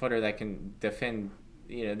 7-footer that can defend.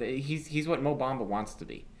 You know, he's what Mo Bamba wants to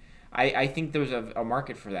be. I think there's a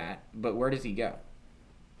market for that, but where does he go?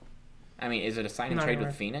 I mean, is it a sign and trade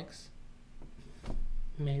with Phoenix?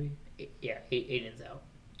 Maybe. Yeah, Aiden's out.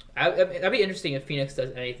 That'd be interesting if Phoenix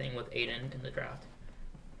does anything with Aiden in the draft.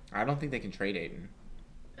 I don't think they can trade Aiden.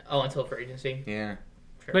 Oh, until free agency. Yeah.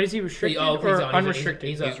 Sure. But is he restricted or unrestricted?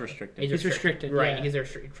 He's restricted. He's restricted. Right. Yeah. He's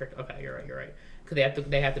restricted. Okay, you're right. Because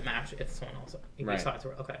they have to match if someone else decides.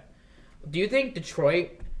 Right. Okay. Do you think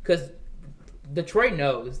Detroit? Because Detroit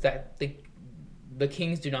knows that the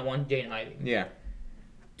Kings do not want Jaden Ivey. Yeah.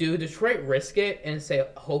 Do Detroit risk it and say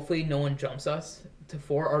hopefully no one jumps us to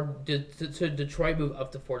 4, or does Detroit move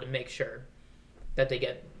up to 4 to make sure that they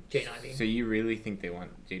get Jaden Ivey. So you really think they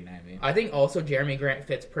want Jaden Ivey? I think also Jeremy Grant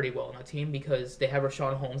fits pretty well on that team because they have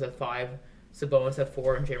Rashawn Holmes at 5, Sabonis at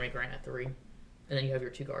 4, and Jeremy Grant at 3. And then you have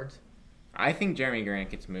your 2 guards. I think Jeremy Grant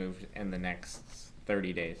gets moved in the next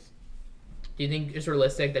 30 days. Do you think it's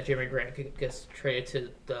realistic that Jeremy Grant gets traded to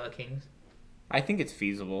the Kings? I think it's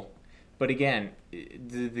feasible. But again,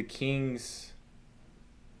 the Kings...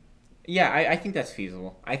 Yeah, I think that's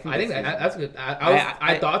feasible. I think that's good.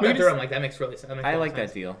 I thought that I'm like, that makes really sense. I like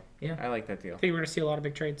that deal. Yeah. I like that deal. I think we're going to see a lot of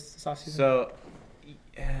big trades this offseason. So...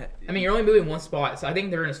 I mean, you're only moving one spot, so I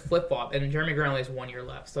think they're in a flip-flop, and Jeremy Grant only has 1 year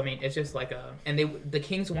left. So, I mean, it's just like a... And the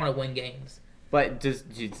Kings want to win games. But does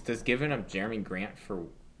giving up Jeremy Grant for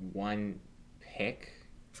 1 pick...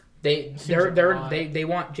 They want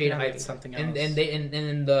Jaden Ivey. Something else. And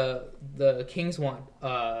then the Kings want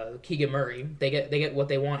Keegan Murray. They get what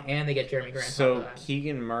they want, and they get Jeremy Grant. So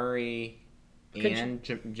Keegan Murray and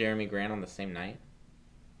Jeremy Grant on the same night?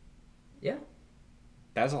 Yeah.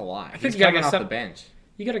 That's a lot. I think He's coming off the bench.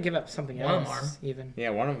 You got to give up something One of else. them Even.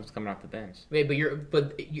 Yeah, one of them's coming off the bench. Wait,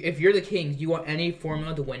 but if you're the Kings, you want any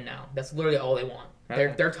formula to win now. That's literally all they want.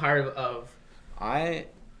 Okay. They're tired of. I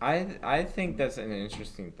think that's an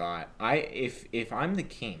interesting thought. If I'm the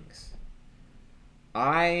Kings,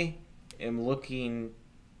 I am looking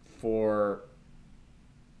for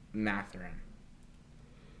Mathurin.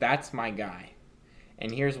 That's my guy,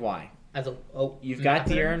 and here's why. You've got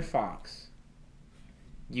De'Aaron Fox.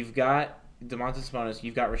 You've got Domantas Sabonis.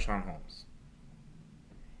 You've got Rashawn Holmes.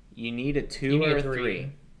 You need a 2 or a 3.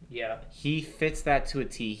 Yeah. He fits that to a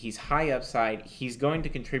T. He's high upside. He's going to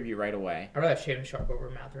contribute right away. I'd rather have Shaedon Sharp over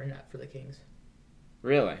Mathurin for the Kings.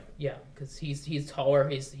 Really? Yeah, because he's taller,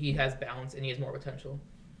 he has balance, and he has more potential.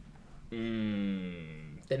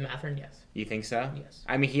 Than Mathurin, yes. You think so? Yes.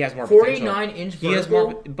 I mean, he has more 49-inch vertical. He has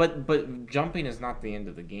more, but jumping is not the end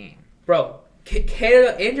of the game. Bro,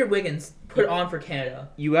 Canada, Andrew Wiggins put on for Canada.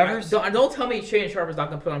 Don't tell me Shaedon Sharp is not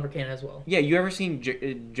going to put on for Canada as well. Yeah, you ever seen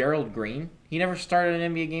Gerald Green? He never started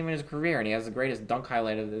an NBA game in his career, and he has the greatest dunk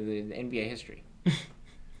highlight of the NBA history.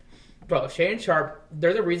 Bro, Shaedon Sharp,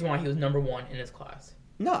 they're the reason why he was number 1 in his class.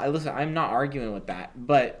 No, listen, I'm not arguing with that,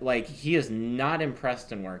 but like he is not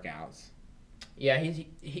impressed in workouts. Yeah,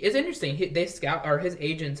 it's interesting. His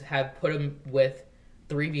agents have put him with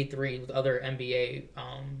 3v3 with other NBA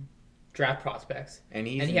draft prospects, and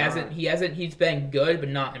he's been good but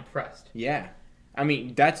not impressed. Yeah, I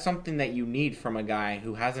mean that's something that you need from a guy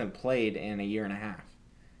who hasn't played in a year and a half.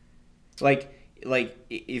 Like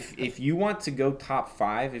if you want to go top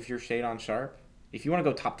 5, if you're Shaedon Sharp, if you want to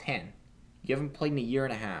go top 10, you haven't played in a year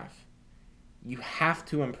and a half. You have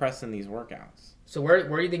to impress in these workouts. So where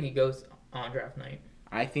do you think he goes on draft night?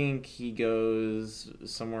 I think he goes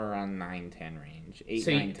somewhere around 9-10 range. 8,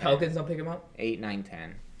 9, 10. Pelicans don't pick him up? 8, 9,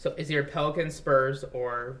 10. So is either Pelicans, Spurs,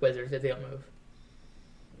 or Wizards if they don't move?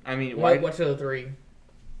 I mean, what's the 3?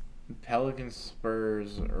 Pelicans,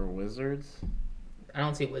 Spurs, or Wizards? I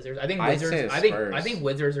don't see Wizards. I think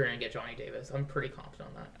Wizards are gonna get Johnny Davis. I'm pretty confident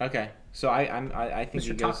on that. Okay, so I think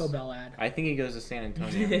he goes. Taco Bell ad. I think he goes to San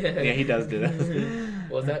Antonio. Yeah, he does do that.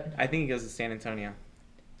 What was that? I think he goes to San Antonio.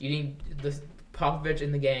 You need this Popovich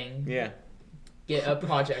and the gang. Yeah. Get a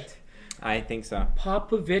project. I think so.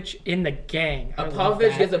 Popovich in the gang.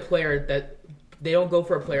 Popovich gets a player that they don't go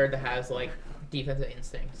for a player that has like defensive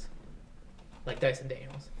instincts, like Dyson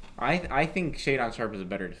Daniels. I think Shaedon Sharp is a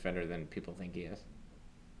better defender than people think he is.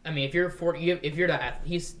 I mean, if you're that,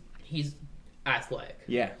 he's athletic.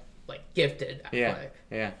 Yeah. Like gifted athletic.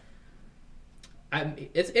 Yeah.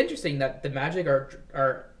 It's interesting that the Magic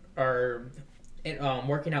are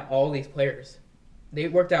working out all these players. They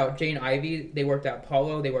worked out Jaden Ivey. They worked out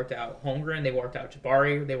Paulo. They worked out Holmgren. They worked out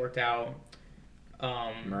Jabari. They worked out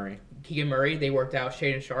Keegan Murray. They worked out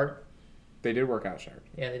Shaedon Sharp. They did work out Sharp.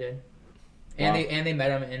 Yeah, they did. And they met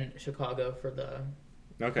him in Chicago for the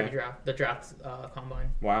draft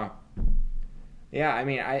combine. Wow. Yeah, I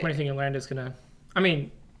mean, What do you think Atlanta's gonna? I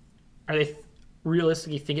mean, are they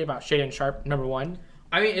realistically thinking about Shaedon Sharp number 1?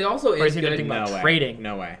 I mean, it also is good. Trading.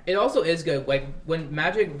 No way. It also is good. Like when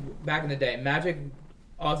Magic back in the day, Magic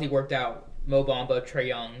obviously worked out Mo Bamba, Trae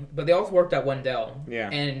Young, but they also worked out Wendell. Yeah.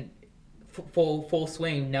 And full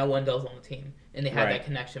swing. Now Wendell's on the team, and they had that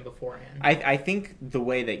connection beforehand. I think the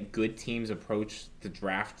way that good teams approach the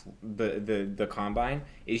draft, the combine,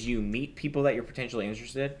 is you meet people that you're potentially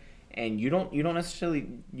interested, and you don't necessarily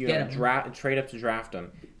trade up to draft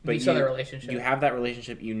them, but you saw their relationship. You have that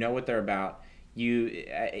relationship. You know what they're about. You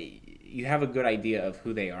have a good idea of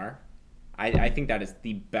who they are. I think that is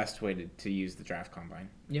the best way to use the draft combine.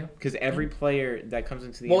 Yeah. Because every player that comes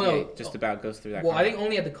into the NBA just about goes through that combine. I think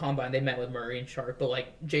only at the combine they met with Murray and Sharp, but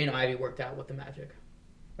like Jaden Ivey worked out with the Magic.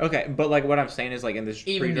 Okay, but like what I'm saying is like in this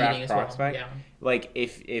Even pre-draft meeting as well. prospect, Yeah. like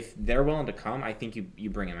if they're willing to come, I think you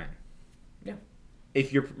bring them in. Yeah.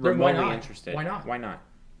 If you're Then why remotely not? interested, Why not? Why not?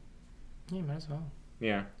 Yeah, might as well.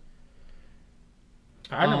 Yeah.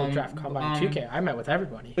 I remember draft combine 2K. I met with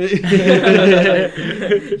everybody.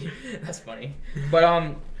 That's funny.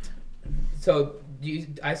 But so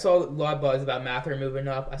I saw a lot of buzz about Mather moving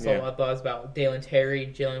up. I saw a lot of buzz about Dalen Terry,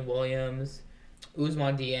 Jalen Williams,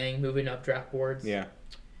 Ousmane Dieng moving up draft boards. Yeah.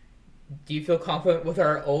 Do you feel confident with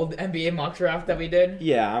our old NBA mock draft that we did?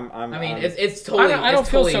 Yeah, It's totally. I don't it's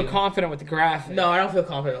feel totally, so confident with the graphic. No, I don't feel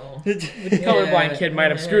confident at all. The colorblind kid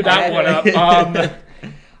might have screwed that one up.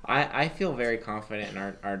 I feel very confident in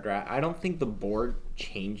our draft. I don't think the board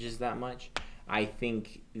changes that much. I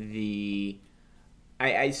think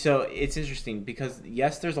so it's interesting because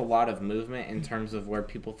yes, there's a lot of movement in terms of where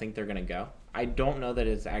people think they're going to go. I don't know that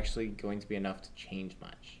it's actually going to be enough to change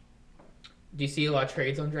much. Do you see a lot of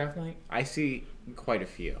trades on draft night? I see quite a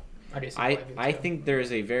few. I do see quite a few, I too. think there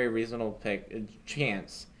is a very reasonable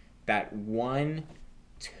chance that 1,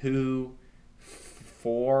 2,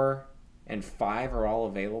 4, and 5 are all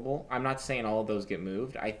available. I'm not saying all of those get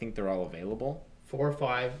moved. I think they're all available. 4,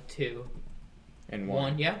 5, 2, And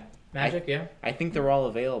 1. Yeah, Magic. Yeah. I think they're all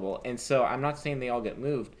available. And so I'm not saying they all get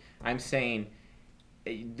moved. I'm saying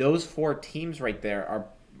those 4 teams right there are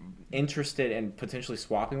interested in potentially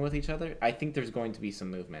swapping with each other. I think there's going to be some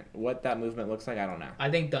movement. What that movement looks like, I don't know. I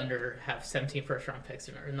think Thunder have 17 first-round picks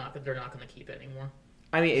and they're not going to keep it anymore.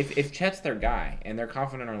 I mean, if Chet's their guy and they're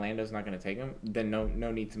confident Orlando's not going to take him, then no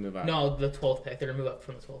need to move up. No, the 12th pick. They're going to move up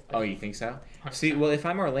from the 12th pick. Oh, you think so? 100%. See, well, if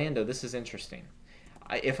I'm Orlando, this is interesting.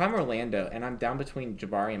 If I'm Orlando and I'm down between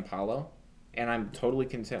Jabari and Paolo, and I'm totally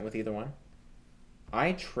content with either one,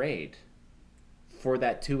 I trade for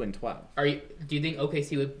that 2 and 12. Do you think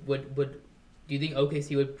OKC would do you think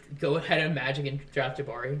OKC would go ahead and Magic and draft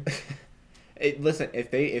Jabari? Listen,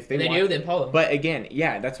 if they If they want, do, then Paolo. But again,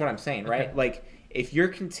 yeah, that's what I'm saying, right? Okay. Like if you're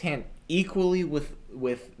content equally with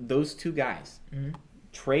those 2 guys, Mhm.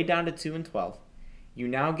 trade down to 2 and 12. You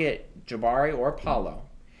now get Jabari or Paolo.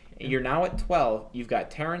 You're now at 12. You've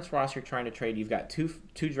got Terrence Ross you're trying to trade. You've got two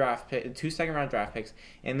second-round draft picks.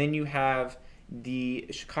 And then you have the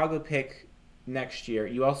Chicago pick next year.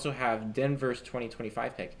 You also have Denver's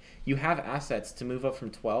 2025 pick. You have assets to move up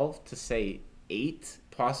from 12 to, say, 8,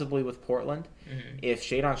 possibly with Portland. Mhm. If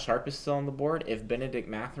Shadon Sharp is still on the board, if Benedict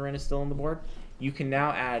Mathurin is still on the board, you can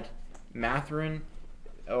now add Mathurin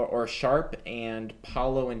or Sharp and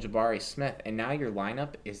Paolo and Jabari Smith, and now your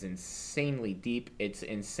lineup is insanely deep. It's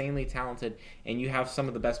insanely talented, and you have some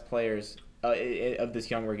of the best players of this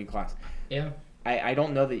young rookie class. Yeah. I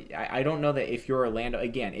don't know that if you're Orlando,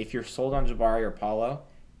 again, if you're sold on Jabari or Paolo,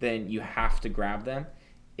 then you have to grab them.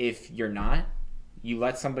 If you're not, you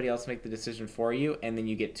let somebody else make the decision for you, and then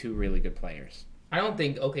you get 2 really good players. I don't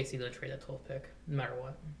think OKC is going to trade that 12th pick, no matter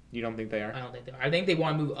what. You don't think they are? I don't think they are. I think they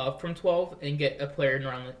want to move up from 12 and get a player in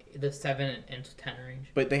around the 7 and 10 range.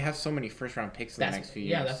 But they have so many first-round picks in the next few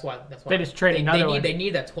years. Yeah, that's why. They just trade another one. They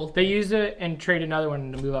need that 12th They pick. use it and trade another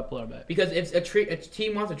one to move up a little bit. Because if a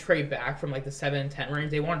team wants to trade back from like the 7 and 10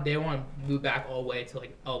 range, they want to move back all the way to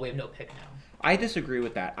like, oh, we have no pick now. I disagree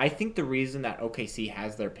with that. I think the reason that OKC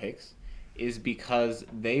has their picks is because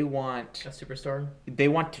they want A superstar.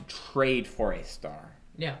 to trade for a star.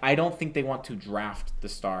 Yeah. I don't think they want to draft the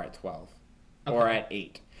star at 12 or Okay. at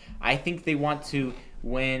 8. I think they want to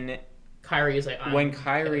when Kyrie is like,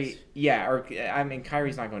 Kyrie, yeah, or I mean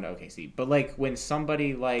Kyrie's not going to OKC, but like when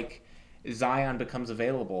somebody like Zion becomes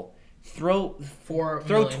available, throw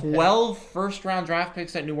 12 first-round draft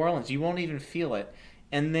picks at New Orleans. You won't even feel it,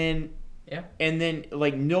 and then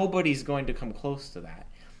like nobody's going to come close to that.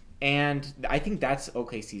 And I think that's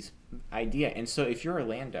OKC's idea. And so if you're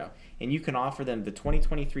Orlando and you can offer them the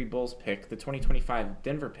 2023 Bulls pick, the 2025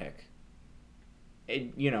 Denver pick,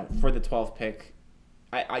 for the 12th pick,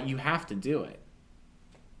 you have to do it.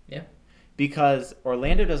 Yeah. Because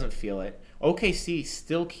Orlando doesn't feel it. OKC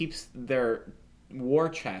still keeps their war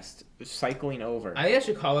chest cycling over. I think that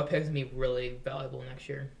Chicago pick is going to be really valuable next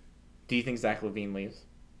year. Do you think Zach LaVine leaves?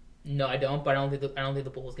 No, I don't. But I don't think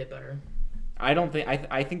the Bulls get better.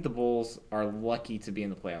 I think the Bulls are lucky to be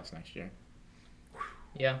in the playoffs next year.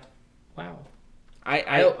 Yeah. Wow.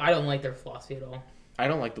 I don't like their philosophy at all. I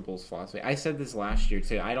don't like the Bulls' philosophy. I said this last year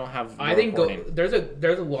too. I don't have. I think there's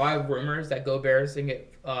a lot of rumors that Gobert's gonna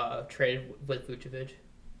get traded with Vucevic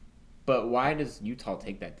But why does Utah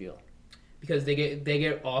take that deal? because they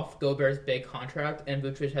get off Gobert's big contract and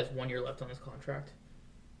Vucevic has 1 year left on his contract.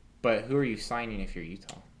 But who are you signing if you're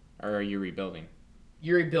Utah, or are you rebuilding?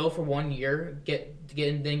 You rebuild for 1 year, get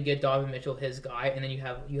Donovan Mitchell his guy, and then you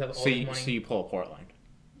have all the money. So you pull Portland.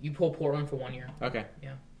 You pull Portland for 1 year. Okay.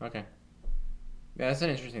 Yeah. Okay. Yeah, that's an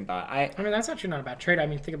interesting thought. I mean, that's actually not a bad trade. I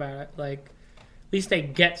mean, think about it. Like, at least they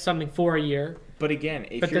get something for a year. But again,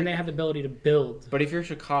 then they have the ability to build. But if you're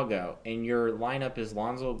Chicago and your lineup is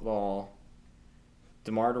Lonzo Ball,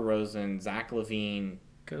 DeMar DeRozan, Zach LaVine,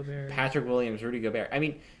 Gobert. Patrick Williams, Rudy Gobert. I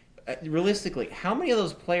mean, realistically, how many of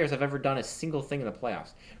those players have ever done a single thing in the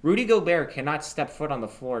playoffs? Rudy Gobert cannot step foot on the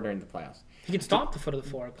floor during the playoffs. He can stomp the foot of the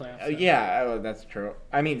floor in playoffs. Yeah, that's true.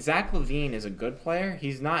 I mean, Zach LaVine is a good player.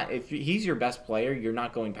 He's not. If he's your best player, you're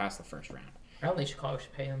not going past the first round. I don't think Chicago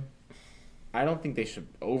should pay him. I don't think they should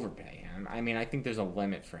overpay him. I mean, I think there's a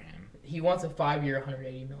limit for him. He wants a 5-year,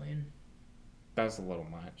 $180 million. That's a little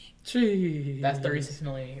much. Jeez. That's $36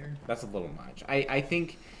 million a year. That's a little much. I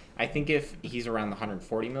think if he's around the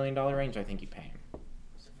 $140 million range, I think you pay him.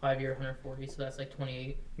 It's a 5-year, 140, so that's like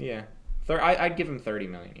 28. Yeah, I'd give him $30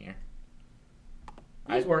 million a year.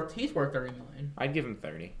 He's worth $30 million. I'd give him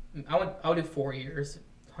 30. I would do 4 years,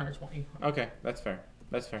 120. Okay, that's fair.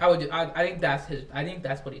 That's fair. I think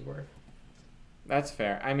that's what he's worth. That's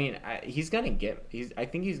fair. I mean, I think he's gonna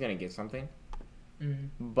get something.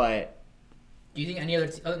 Mm-hmm. But do you think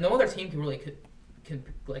no other team can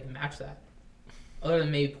like match that, other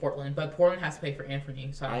than maybe Portland? But Portland has to pay for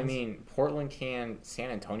Anthony Simons. I mean, Portland can, San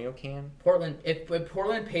Antonio can. If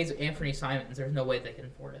Portland pays Anthony Simons, there's no way they can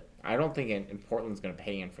afford it. I don't think Portland's gonna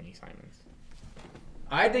pay Anthony Simons.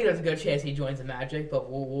 I think there's a good chance he joins the Magic,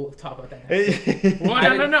 but we'll talk about that next.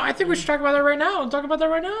 Well, no. I think we should talk about that right now. Talk about that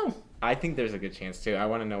right now. I think there's a good chance too. I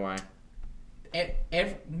want to know why.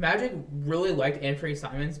 And Magic really liked Anthony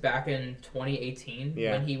Simons back in 2018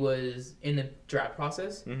 when he was in the draft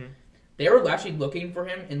process. Mm-hmm. They were actually looking for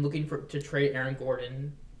him and to trade Aaron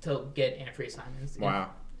Gordon to get Anthony Simons. Wow.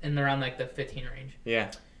 And around like the 15 range.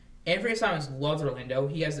 Yeah. Anthony Simons loves Orlando.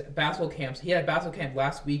 He has basketball camps. He had a basketball camp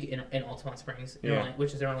last week in Altamont Springs,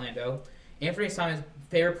 which is in Orlando. Anthony Simons'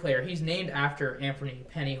 favorite player. He's named after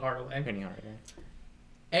Penny Hardaway.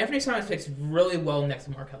 Anthony Simons fits really well next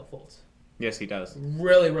to Markelle Fultz. Yes, he does.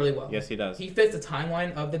 Really, really well. Yes, he does. He fits the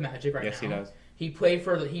timeline of the Magic right now. Yes, he does. He played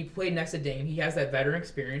next to Dame. He has that veteran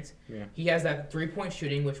experience. Yeah. He has that 3-point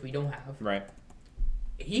shooting, which we don't have. Right.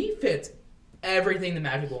 He fits everything the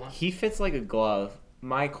Magic want. He fits like a glove.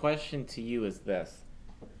 My question to you is this: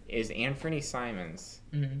 is Anthony Simons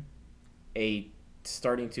a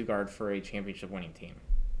starting two guard for a championship winning team?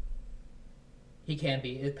 He can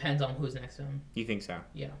be. It depends on who's next to him. You think so?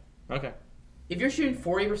 Yeah. Okay. If you're shooting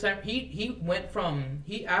 40%,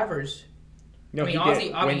 he averaged. No, he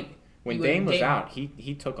did. When Dame was out,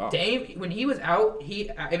 he took off. Dame, when he was out,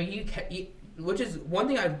 which is one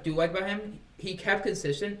thing I do like about him. He kept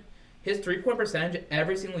consistent. His 3-point percentage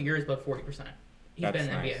every single year is about 40%. He's been in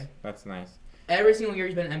the NBA. That's nice. Every single year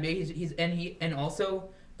he's been in the NBA. And also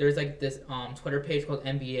there's like this Twitter page called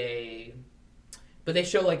NBA, but they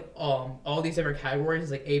show like all these different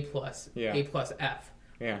categories like A+, A+, F.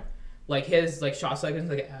 Yeah. Like his like shot selection is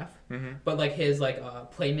like an F, but like his like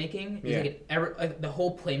playmaking is like the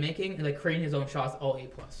whole playmaking and like creating his own shots all A+.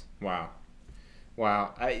 Wow.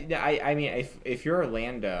 I mean, if you're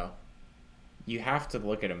Orlando, you have to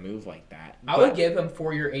look at a move like that. I would give him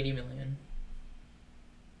 4-year, $80 million.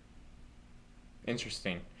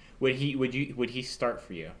 Interesting. Would he start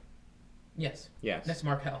for you? Yes. Yes. Next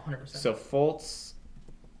Markelle, 100%. So Fultz,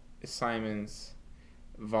 Simons,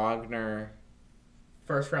 Wagner,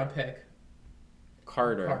 first round pick.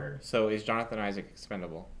 Carter. So is Jonathan Isaac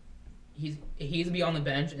expendable? He's gonna be on the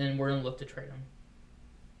bench, and we're gonna look to trade him.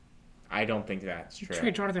 I don't think that's true.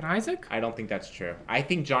 Trade Jonathan Isaac? I don't think that's true. I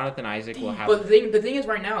think Jonathan Isaac will have. But the thing is,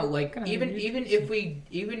 right now, like even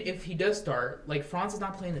if he does start, like Franz is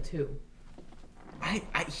not playing the 2.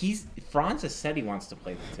 Franz has said he wants to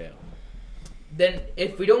play the 2. Then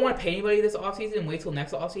if we don't want to pay anybody this offseason and wait till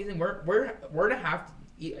next offseason, we're gonna have to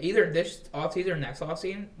either this offseason or next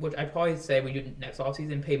offseason, which I'd probably say we do next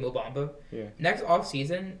offseason, pay Mo Bamba. Yeah. Next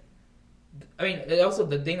offseason, I mean,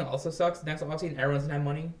 the thing that also sucks, next offseason, everyone's gonna have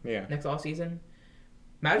money. Yeah. Next offseason,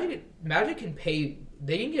 Magic can pay.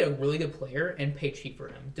 They can get a really good player and pay cheap for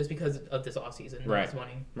him just because of this offseason. Right.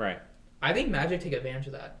 Money. Right. I think Magic take advantage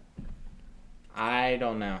of that. I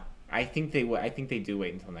don't know. I think they do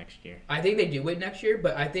wait until next year. I think they do wait next year,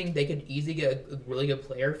 but I think they could easily get a really good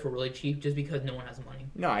player for really cheap just because no one has money.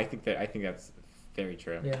 No, I think that's very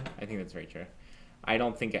true. Yeah. I think that's very true. I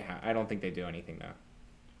don't think they do anything though.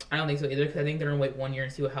 I don't think so either because I think they're gonna wait 1 year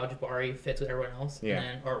and see how Jabari fits with everyone else. Yeah.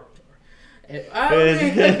 And then,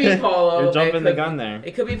 it could be Paulo. You're jumping the gun there.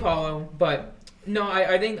 It could be Paulo, but no,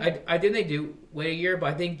 I think they do wait a year,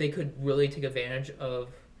 but I think they could really take advantage of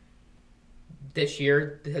this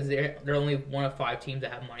year because they're only one of 5 teams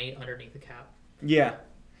that have money underneath the cap. Yeah.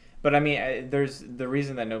 But I mean, there's the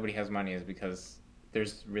reason that nobody has money is because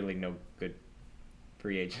there's really no good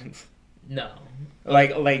free agents. No.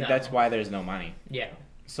 Like No. that's why there's no money. Yeah.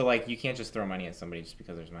 So like you can't just throw money at somebody just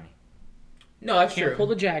because there's money. No, that's Can't true. pull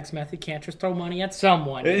the Jags method. Can't just throw money at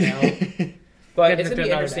someone. You know? But Get it's into gonna be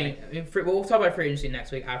another interesting. I mean, we'll talk about free agency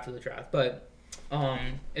next week after the draft. But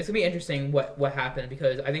it's gonna be interesting what happened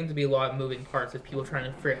because I think there'll be a lot of moving parts with people trying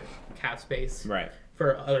to free up cap space Right.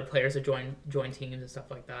 for other players to join teams and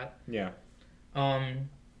stuff like that. Yeah.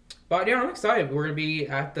 But yeah, I'm excited. We're gonna be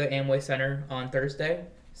at the Amway Center on Thursday,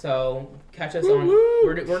 so catch us on. Woo-woo.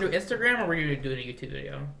 We're gonna do Instagram or we're gonna do a YouTube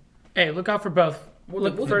video. Hey, look out for both. We'll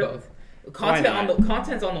Look do for both. Content's on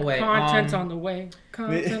the way. Content's on the way.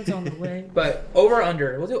 Content's on the way. But over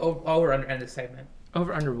under. We'll do over under end of segment.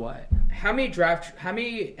 Over under what? How many trades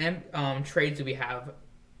do we have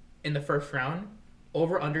in the first round?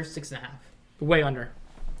 Over under 6.5. Way under.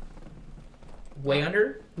 Way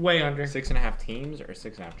under Way under. 6.5 teams or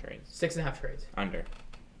 6.5 trades? 6.5 trades. Under.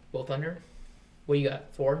 Both under. What you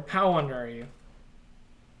got? 4. How under are you?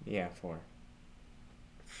 Yeah, 4.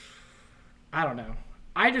 I don't know.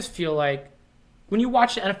 I just feel like when you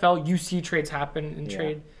watch the NFL, you see trades happen in Yeah.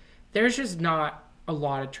 trade. There's just not a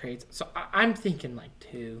lot of trades. So I'm thinking like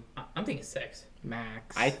 2 I'm thinking 6.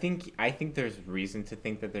 max. I think there's reason to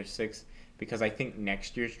think that there's 6 because I think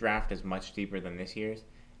next year's draft is much deeper than this year's,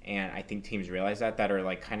 and I think teams realize that are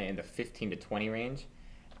like kind of in the 15 to 20 range.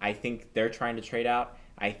 I think they're trying to trade out.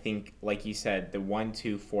 I think, like you said, the 1,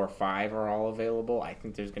 2, 4, 5 are all available. I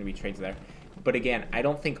think there's going to be trades there, but again, I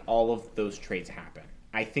don't think all of those trades happen.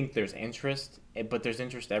 I think there's interest, but there's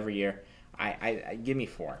interest every year. I give me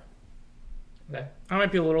 4. Okay. I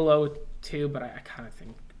might be a little low with 2, but I kind of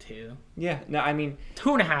think 2. Yeah, no, I mean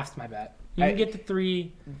 2.5's my bet. You can get to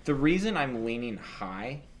 3. the reason I'm leaning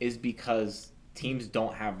high is because teams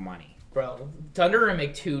don't have money Bro, Thunder are gonna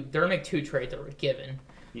make 2. They're gonna make 2 trades that were given.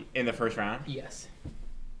 in the first round. Yes.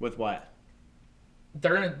 With what?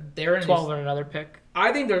 They're gonna 12 or another pick.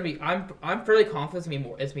 I think there'll be. I'm fairly confident it's gonna be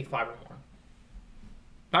more. It's gonna be 5 or more.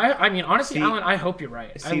 I mean, honestly, See- Alan, I hope you're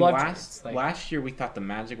right. I See, love last trades. Like, last year we thought the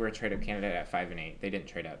Magic were a trade-up candidate at 5 and 8. They didn't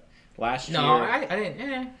trade up. Last No, year, I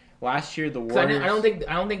didn't. last year the 'Cause Warriors. I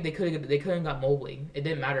don't think they could have got Mobley. It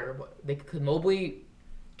didn't matter. They could Mobley,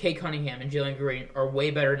 Kate Cunningham, and Jalen Green are way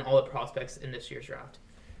better than all the prospects in this year's draft.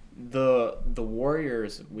 The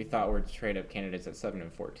Warriors we thought were trade-up candidates at 7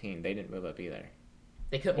 and 14. They didn't move up either.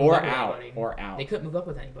 They couldn't move Or up with out. anybody. Or out. They couldn't move up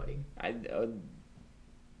with anybody.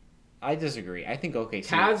 I disagree. I think OKC.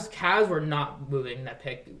 Cavs were not moving that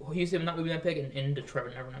pick. Houston not moving that pick, and Detroit were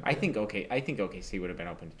never. I think OKC would have been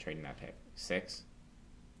open to trading that pick. 6.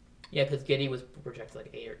 Yeah, because Giddey was projected like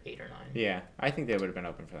 8 or 9. Yeah, I think they would have been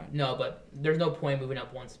open for that. No, but there's no point moving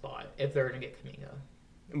up one spot if they're gonna get Kaminga.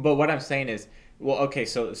 But what I'm saying is, well, okay,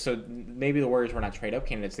 so maybe the Warriors were not trade-up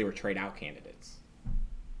candidates; they were trade-out candidates.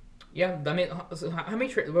 Yeah, I mean, so how many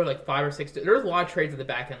trades? Were like 5 or 6? There was a lot of trades at the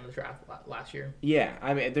back end of the draft last year. Yeah,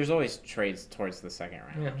 I mean, there's always trades towards the second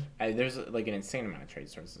round. Yeah. There's like an insane amount of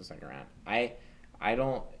trades towards the second round. I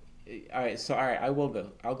don't. All right,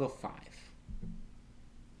 I'll go 5.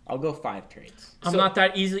 I'll go 5 trades. I'm not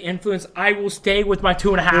that easily influenced. I will stay with my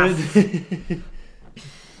 2.5.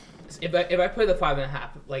 If I play the 5.5,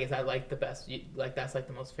 like is that like the best? Like that's like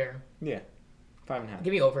the most fair. Yeah, 5.5.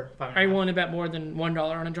 Give me over 5.5. Are you willing to bet more than $1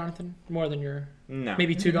 on a Jonathan? More than your No,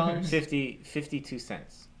 maybe $2? 52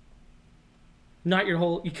 cents. Not your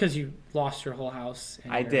whole, because you lost your whole house.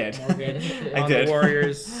 And I your did. mortgage I on did. The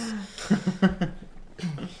Warriors.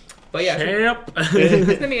 But yeah, Champ.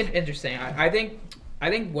 it's gonna be interesting. I think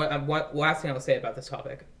what last thing I will say about this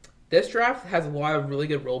topic, this draft has a lot of really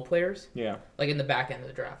good role players, Yeah, like in the back end of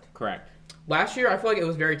the draft. correct. Last year, I feel like it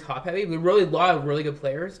was very top heavy. We really a lot of really good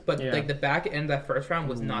players, but Yeah. like the back end of that first round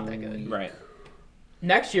was not that good. Right.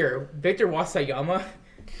 Next year, Victor Wasayama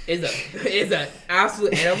is a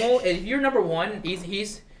absolute animal. And if you're number 1, he's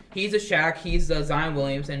a Shaq, he's the Zion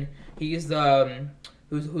Williamson, he's the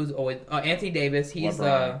who's always Anthony Davis, he's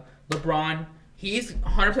LeBron. He's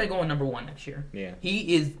 100% going number 1 next year. Yeah.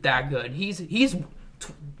 He is that good. He's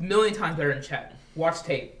million times better than Chet. Watch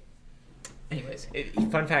tape. Anyways,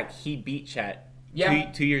 Fun fact: he beat Chet.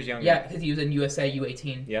 Yeah. 2 years younger. yeah, because he was in USA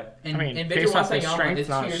U18. Yep. And, I mean, and Victor based off his Wembanyama strength, is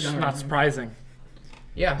 2 years younger. not surprising.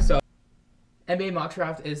 Yeah, so NBA mock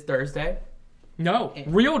draft is Thursday. No,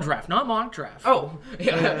 real draft, not mock draft. Oh,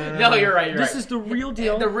 yeah. No, you're right. This is the real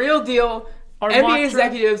deal. The real deal. Our mock NBA draft-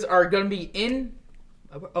 executives are going to be in.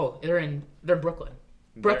 Oh, they're in Brooklyn.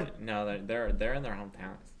 Brooklyn. They're in their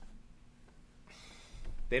hometowns.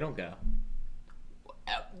 They don't go.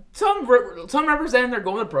 Some represent they're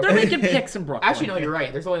going to Brooklyn. They're making picks in Brooklyn. Actually, no, you're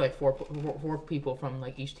right. There's only like four people from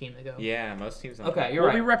like each team that go. Yeah, most teams. Okay, you're We'll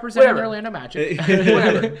right. be representing Whatever. the Orlando Magic.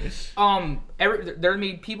 Whatever. There's gonna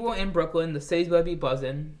be people in Brooklyn. The city's gonna be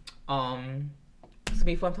buzzing. It's gonna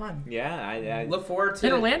be a fun time. Yeah, I Look forward to.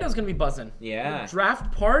 And Orlando's gonna be buzzing. Yeah.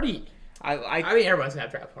 Draft party. I mean, everyone's gonna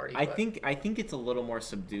have a draft party. I but- think it's a little more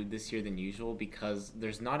subdued this year than usual because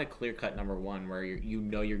there's not a clear cut number one where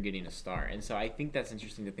you're getting a star, and so I think that's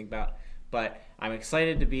interesting to think about. But I'm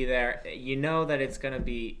excited to be there. You know that it's gonna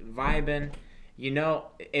be vibing. You know,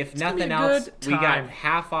 if gonna be nothing a else, good we got time.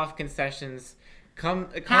 half off concessions. Come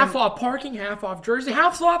Half off parking, half off jersey,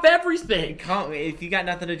 half off everything. Come if you got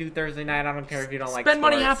nothing to do Thursday night. I don't care if you don't like Spend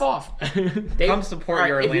money sports. half off. Come support All right,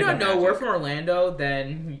 your if you Orlando don't know we're Magic. from Orlando,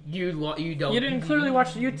 then you don't. You didn't clearly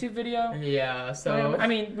watch the YouTube video. Yeah. So I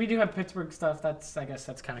mean, we do have Pittsburgh stuff. I guess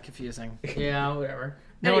that's kind of confusing. yeah, whatever.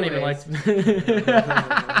 No one even likes.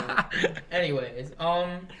 Anyways,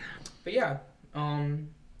 but yeah,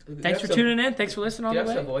 Thanks for tuning in. Thanks for listening all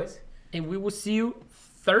the way. boys. And we will see you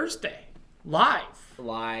Thursday live.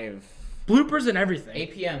 Bloopers and everything.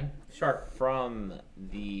 8 p.m. sharp. From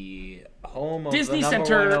the home of Disney the number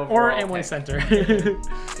Center one or overall M1 pick. Center.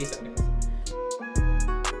 Peace out, guys.